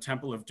Jones and the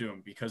Temple of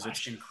Doom, because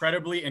it's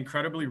incredibly,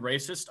 incredibly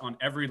racist on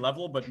every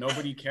level, but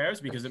nobody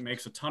cares because it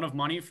makes a ton of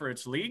money for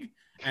its league,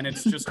 and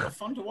it's just a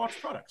fun to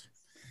watch product.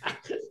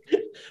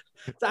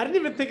 I didn't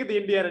even think of the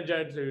Indiana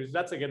Jones movies.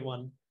 That's a good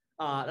one.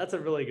 That's a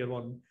really good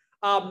one.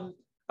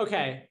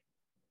 Okay,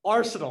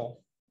 Arsenal.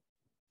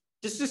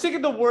 Just think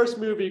of the worst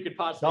movie you could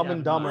possibly Dumb have.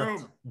 and Dumber.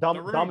 Room. Dumb,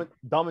 The Room. dumb,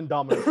 dumb and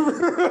Dumber.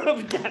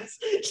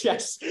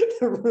 yes,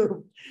 the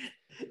room.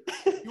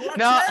 You are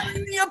No.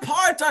 tearing me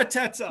apart,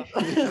 Arteta.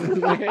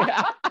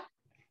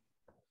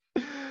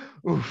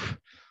 Oof.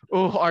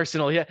 Oh,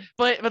 Arsenal, yeah.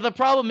 But the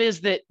problem is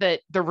that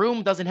the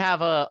Room doesn't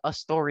have a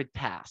storied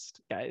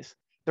past, guys.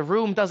 The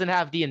Room doesn't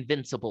have the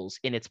Invincibles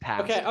in its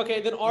past.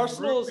 Okay. Then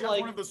Arsenal is We have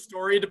like one of the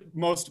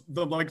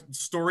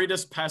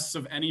storiedest pasts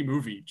of any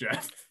movie,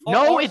 Jeff.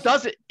 No, it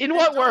doesn't. In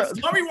what world?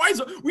 Tommy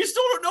Wiseau. We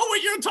still don't know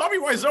what year Tommy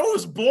Wiseau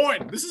was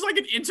born. This is like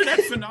an internet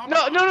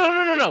phenomenon.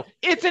 No.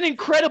 It's an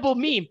incredible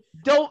meme.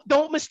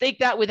 Don't mistake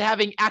that with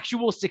having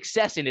actual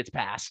success in its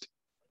past.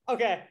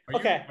 okay.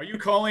 Are you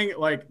calling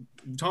like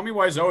Tommy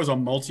Wiseau is a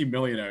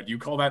multimillionaire? Do you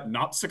call that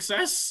not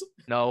success?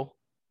 No.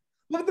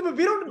 Look,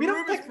 we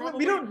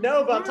don't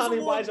know about Tommy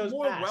Wiseau's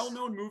more past.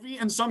 well-known movie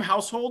in some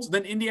households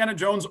than Indiana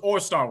Jones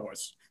or Star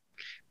Wars.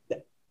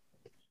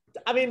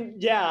 I mean,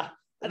 yeah.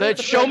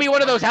 Show me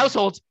one of those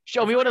households.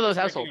 Show me one of those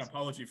Making households. An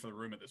apology for the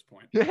Room at this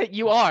point.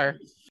 You are.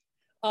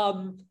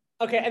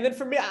 Okay, and then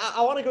for me,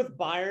 I want to go with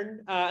Bayern,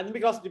 and then we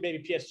can also do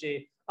maybe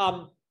PSG.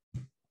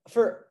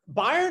 For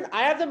Bayern,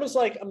 I have them as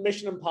like a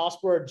Mission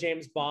Impossible or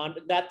James Bond.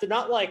 That they're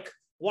not like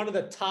one of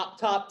the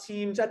top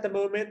teams at the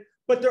moment,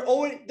 but they're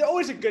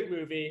always a good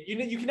movie.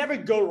 You can never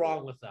go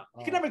wrong with them.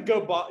 You can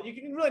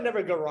really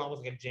never go wrong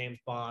with like a James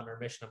Bond or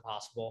Mission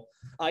Impossible.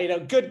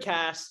 Good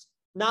cast.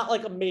 not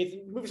like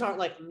amazing. Movies aren't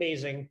like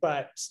amazing,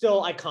 but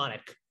still iconic.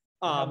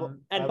 And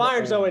have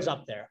Bayern's always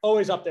up there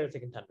with the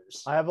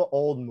contenders. I have an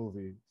old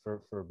movie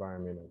for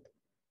Bayern Munich.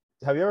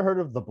 Have you ever heard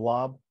of The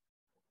Blob?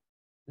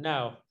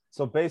 No.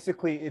 So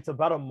basically, it's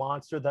about a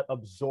monster that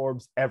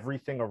absorbs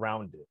everything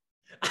around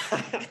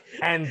it.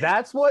 And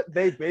that's what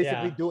they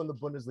basically do in the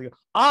Bundesliga.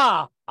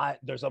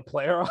 There's a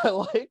player I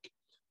like.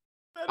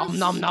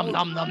 Nom nom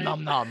nom nom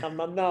nom nom. Nom,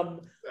 nom,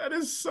 nom. That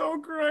is so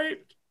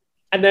great.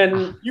 And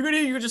then You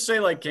could just say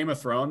like Game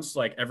of Thrones.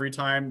 Like every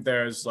time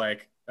there's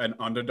like an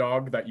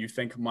underdog that you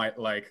think might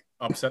like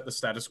upset the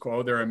status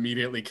quo, they're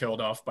immediately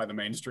killed off by the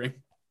mainstream.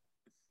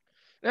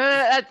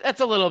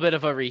 That's a little bit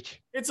of a reach.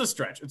 It's a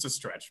stretch.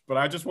 But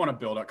I just want to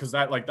build up because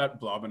that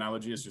blob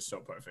analogy is just so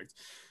perfect.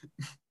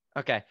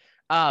 Okay.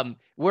 I'm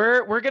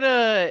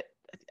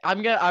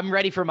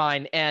ready for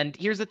mine. And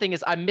here's the thing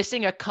is I'm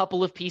missing a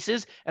couple of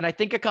pieces, and I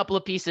think a couple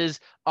of pieces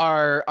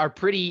are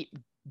pretty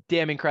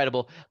damn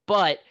incredible.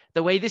 But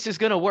the way this is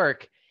gonna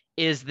work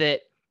is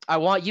that I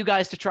want you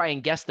guys to try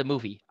and guess the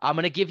movie. I'm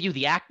gonna give you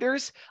the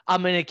actors,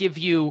 I'm gonna give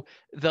you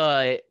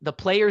the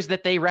players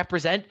that they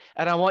represent,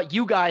 and I want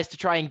you guys to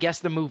try and guess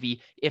the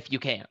movie if you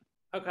can.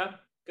 okay,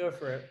 go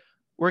for it.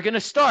 We're gonna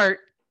start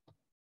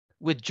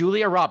with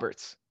Julia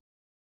Roberts.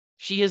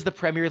 She is the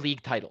Premier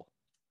League title.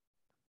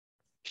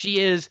 She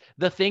is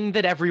the thing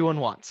that everyone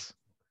wants.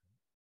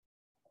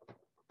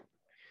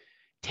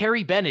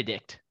 Terry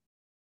Benedict,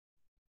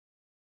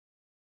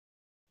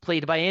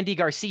 played by Andy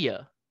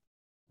Garcia,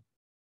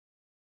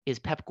 is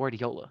Pep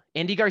Guardiola.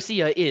 Andy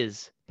Garcia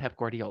is Pep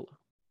Guardiola.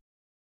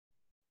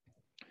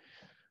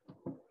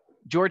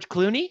 George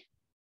Clooney,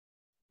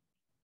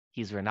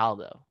 he's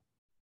Ronaldo.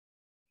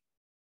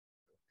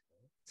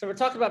 So we're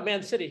talking about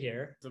Man City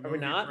here, The are we movie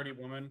not? Pretty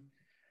Woman.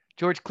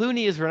 George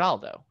Clooney is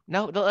Ronaldo.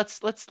 No,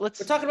 let's. We're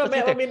talking about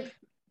let's Man. get there.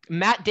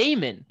 Matt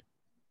Damon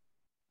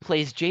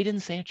plays Jadon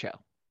Sancho.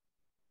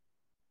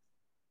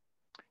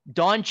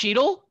 Don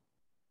Cheadle,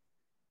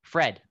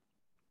 Fred.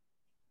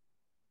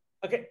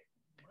 Okay.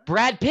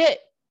 Brad Pitt,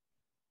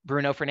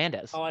 Bruno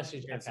Fernandes. Oh, I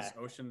see. Yeah, it's Okay. just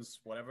Ocean's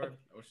whatever.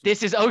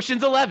 This is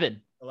Ocean's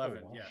 11. 11.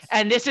 Oh, wow. Yes.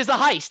 And this is a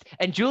heist.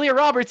 And Julia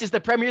Roberts is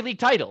the Premier League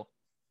title.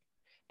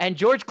 And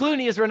George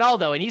Clooney is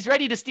Ronaldo. And he's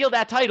ready to steal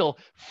that title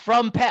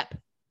from Pep.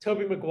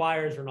 Toby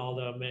Maguire's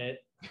Ronaldo, mate.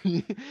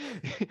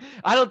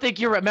 I don't think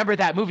you remember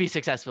that movie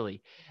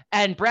successfully.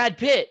 And Brad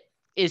Pitt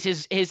is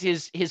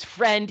his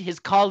friend, his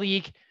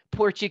colleague,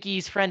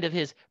 Portuguese friend of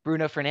his,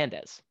 Bruno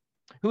Fernandes.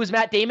 Who is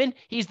Matt Damon?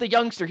 He's the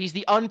youngster. He's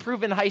the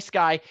unproven heist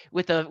guy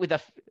with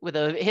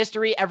a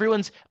history.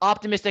 Everyone's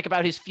optimistic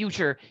about his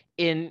future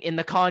in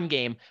the con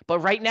game. But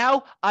right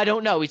now, I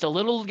don't know. He's a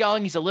little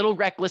young. He's a little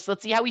reckless.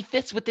 Let's see how he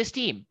fits with this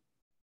team.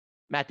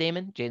 Matt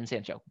Damon, Jadon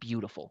Sancho.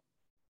 Beautiful.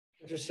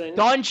 Interesting.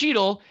 Don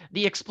Cheadle,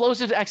 the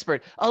explosives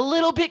expert. A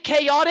little bit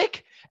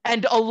chaotic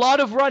and a lot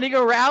of running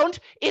around.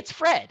 It's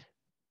Fred.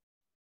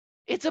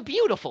 It's a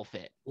beautiful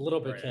fit. A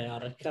little bit Right.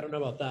 chaotic. I don't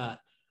know about that.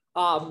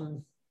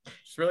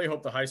 Just really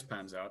hope the heist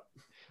pans out.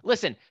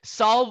 Listen,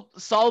 Saul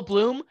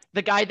Bloom,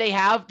 the guy they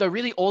have, the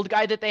really old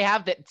guy that they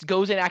have that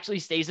goes and actually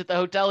stays at the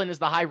hotel and is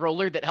the high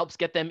roller that helps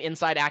get them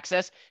inside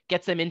access,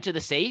 gets them into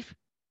the safe.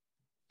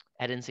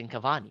 Edinson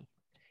Cavani.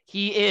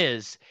 He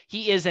is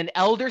an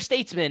elder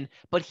statesman,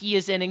 but he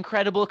is an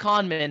incredible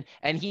conman,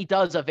 and he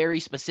does a very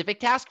specific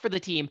task for the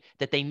team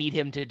that they need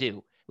him to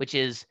do, which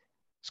is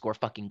score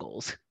fucking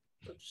goals.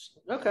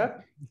 Okay.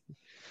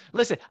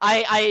 Listen,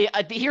 I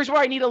here's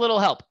where I need a little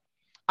help.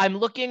 I'm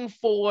looking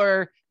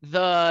for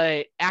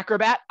the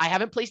acrobat. I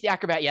haven't placed the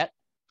acrobat yet.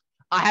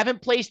 I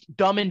haven't placed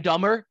Dumb and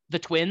Dumber, the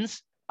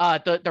twins,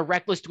 the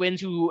reckless twins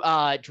who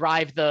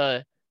drive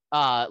the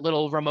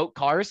little remote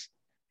cars.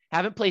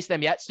 Haven't placed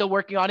them yet. Still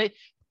working on it.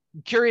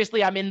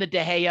 Curiously, I'm in the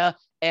De Gea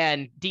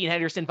and Dean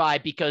Henderson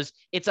vibe because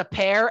it's a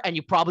pair and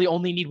you probably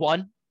only need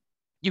one.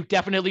 You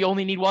definitely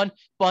only need one,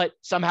 but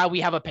somehow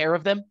we have a pair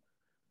of them.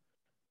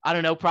 I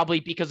don't know,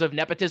 probably because of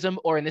nepotism,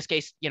 or in this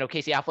case,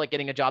 Casey Affleck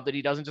getting a job that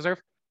he doesn't deserve.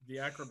 The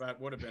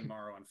acrobat would have been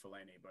Marouane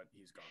Fellaini, but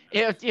he's gone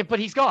now. Yeah, but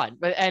he's gone.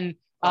 And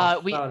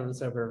That would have been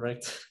so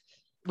perfect.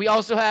 we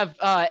also have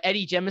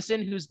Eddie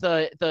Jemison, who's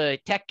the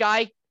tech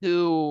guy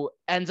who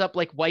ends up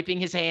like wiping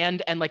his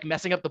hand and like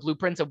messing up the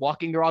blueprints and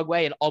walking the wrong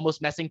way and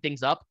almost messing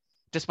things up,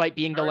 despite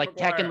being the Harry like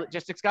tech and Maguire.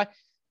 logistics guy.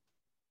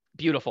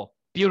 Beautiful.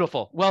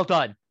 Well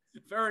done.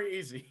 Very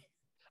easy.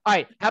 All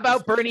right. How about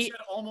He Bernie? said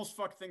almost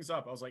fucked things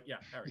up. I was like, yeah,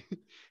 Harry.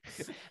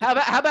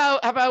 How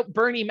about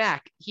Bernie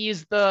Mac?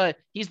 He's the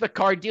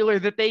card dealer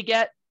that they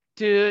get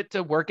to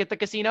work at the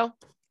casino.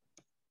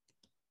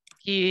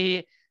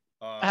 He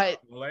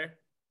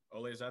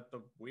Ole is at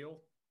the wheel.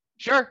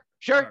 sure.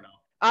 I don't know.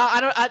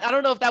 I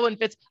don't know if that one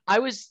fits. I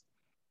was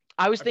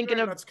I feel thinking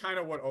like of. that's kind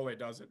of what Ole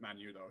does at Man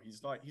U, though.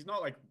 He's not like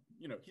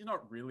he's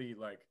not really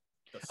like.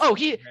 Oh,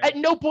 he head. at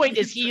no point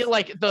is he He's just-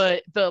 like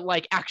the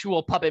like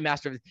actual puppet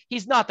master.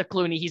 He's not the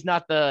Clooney. He's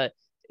not the.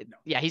 No.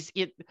 Yeah,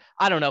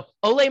 I don't know.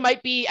 Ole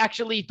might be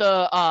actually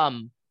the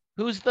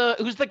who's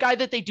the guy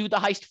that they do the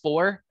heist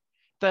for?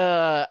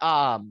 The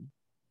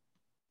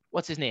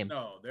what's his name?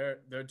 No,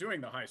 they're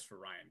doing the heist for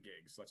Ryan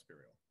Giggs. Let's be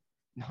real.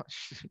 No,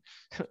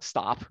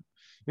 stop.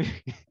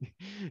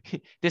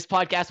 This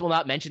podcast will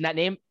not mention that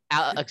name.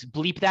 Alex,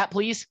 bleep that,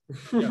 please.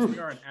 Yes, we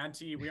are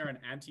an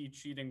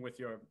anti-cheating with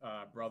your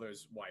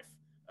brother's wife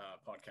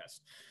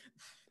podcast.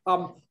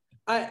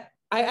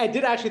 I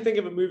did actually think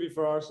of a movie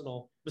for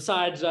Arsenal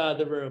besides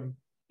The Room.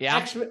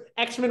 Yeah.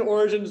 X-Men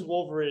Origins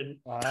Wolverine.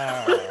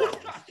 Wow.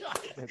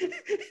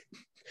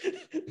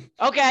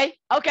 Okay.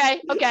 I'll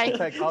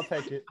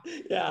take it.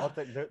 Yeah. I'll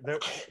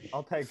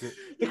take it.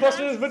 The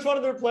question is, which one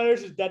of their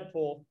players is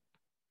Deadpool?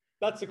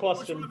 That's the Which one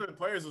question. of the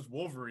players is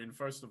Wolverine,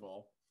 first of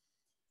all?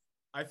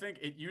 I think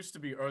it used to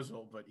be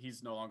Ozil, but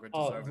he's no longer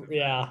deserving. Oh,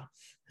 yeah.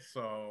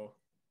 So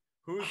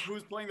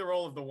who's playing the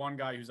role of the one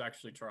guy who's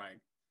actually trying?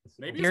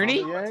 Maybe it's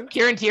Tierney? Arsenal.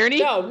 Kieran Tierney?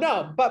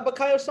 No, but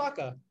Bukayo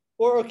Saka.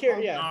 Or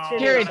Kieran, No.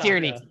 Kieran Saka.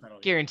 Tierney.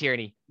 Kieran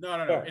Tierney.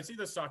 No. Sure. It's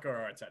either Saka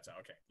or Arteta.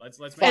 Okay, let's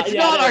It's make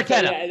not no,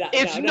 Arteta.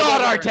 It's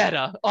not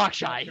Arteta.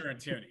 Akshay. Kieran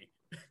Tierney.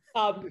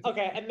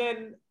 Okay, and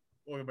then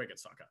We'll make it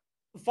Saka.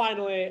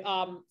 finally,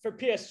 for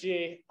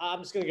PSG, I'm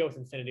just gonna go with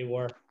Infinity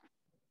War.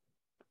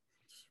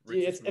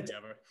 Richest it's- movie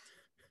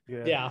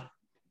ever. Yeah.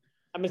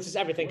 I mean, it's just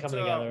everything coming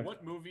together.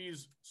 What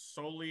movies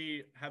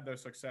solely had their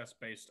success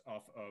based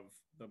off of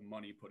the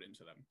money put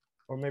into them?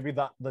 Or maybe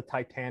the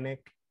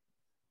Titanic,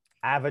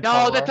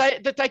 Avatar. No,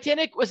 the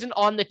Titanic wasn't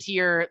on the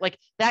tier. Like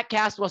that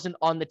cast wasn't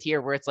on the tier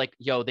where it's like,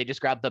 yo, they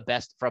just grabbed the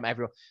best from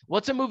everyone.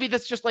 What's a movie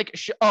that's just like,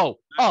 oh,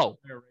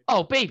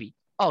 baby,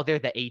 oh, they're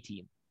the A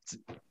team.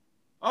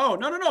 Oh,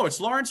 no.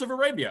 It's Lawrence of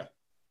Arabia.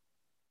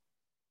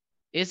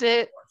 Is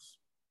it?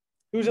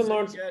 Who's in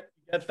Lawrence?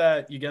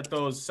 You get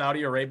those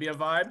Saudi Arabia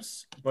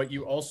vibes, but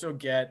you also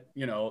get,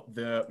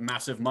 the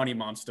massive money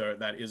monster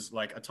that is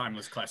like a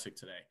timeless classic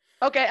today.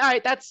 Okay, all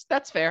right, that's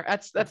fair.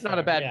 That's not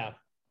a bad. Yeah.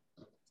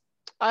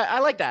 I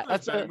like that.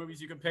 There's That's better movies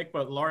you can pick,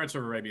 but Lawrence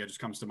of Arabia just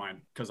comes to mind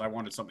because I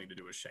wanted something to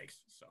do with sheikhs.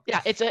 So yeah,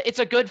 it's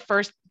a good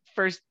first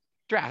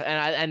draft,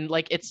 and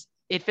like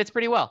it fits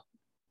pretty well.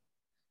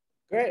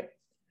 Great.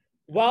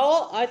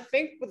 Well, I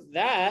think with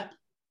that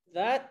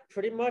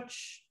pretty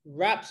much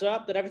wraps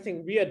up that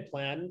everything we had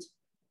planned.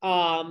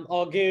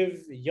 I'll give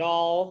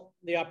y'all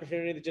the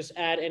opportunity to just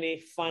add any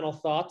final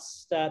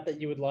thoughts that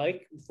you would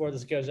like before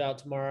this goes out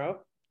tomorrow.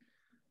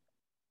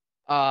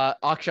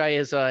 Akshay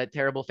is a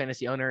terrible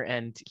fantasy owner,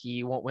 and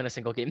he won't win a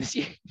single game this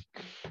year.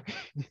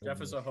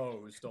 Jeff is a hoe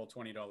who stole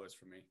 $20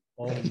 from me.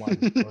 Oh my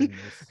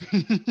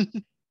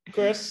goodness.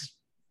 Chris,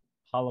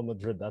 Hala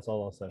Madrid. That's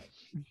all I'll say.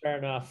 fair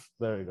enough.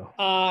 There you go.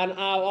 And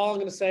all I'm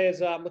going to say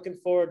is I'm looking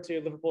forward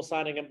to Liverpool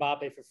signing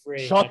Mbappe for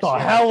free. Shut next the year.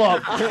 hell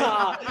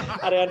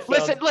up. At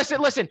Anfield.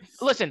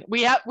 Listen.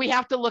 We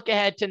have to look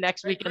ahead to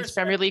next Hey, weekend's Chris,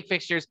 Premier League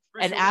fixtures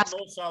Chris, and we'll ask.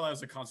 Mo Salah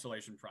as a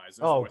consolation prize.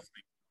 That's Oh. worth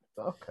it.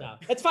 Okay. No,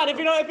 it's fine. If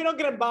you don't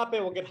get Mbappe,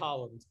 we'll get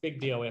Haaland.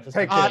 Big deal. We have to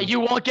Take sign. it. You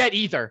won't get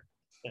either.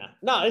 Yeah.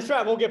 No, it's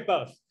right. We'll get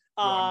both.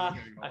 I'm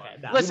getting a lot. Okay.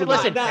 No.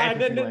 Listen.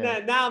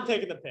 Now I'm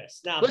taking the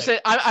piss. Listen,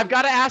 I've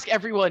got to ask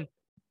everyone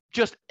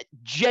just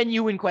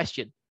genuine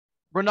question.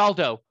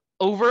 Ronaldo,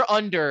 over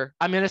under.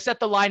 I'm going to set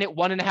the line at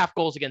 1.5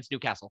 goals against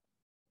Newcastle.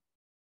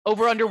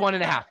 Over under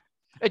 1.5.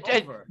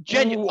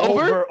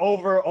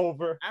 Over.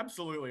 Over.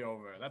 Absolutely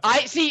over. That's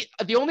I see.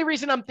 The only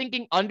reason I'm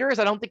thinking under is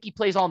I don't think he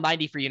plays all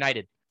 90 for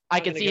United. I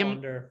could see him.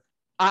 Under.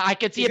 I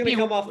could see He's it gonna being.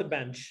 come off the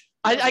bench.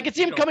 I could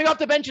see him coming off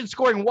the bench and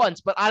scoring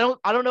once, but I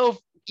don't know if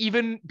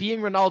even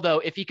being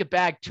Ronaldo, if he could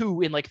bag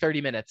 2 in like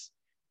 30 minutes.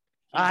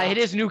 It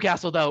is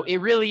Newcastle though. It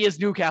really is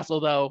Newcastle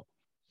though.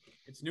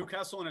 It's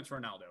Newcastle and it's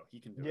Ronaldo.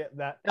 He can do Yeah, it.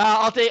 that.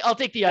 I'll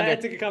take the under. I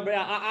think it comes.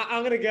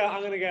 I'm gonna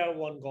go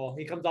 1 goal.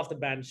 He comes off the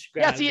bench.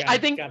 Yeah, see, I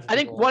think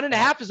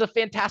 1.5 is a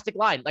fantastic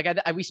line. Like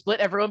we split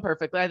everyone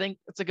perfectly. I think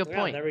that's a good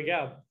point. There we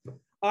go.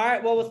 All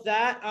right. Well, with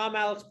that, I'm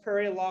Alex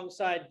Purry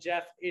alongside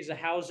Jeff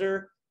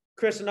Isahauser,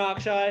 Chris and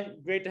Akshay.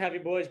 Great to have you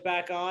boys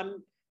back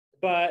on.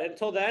 But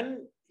until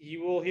then,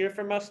 you will hear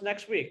from us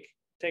next week.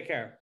 Take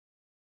care.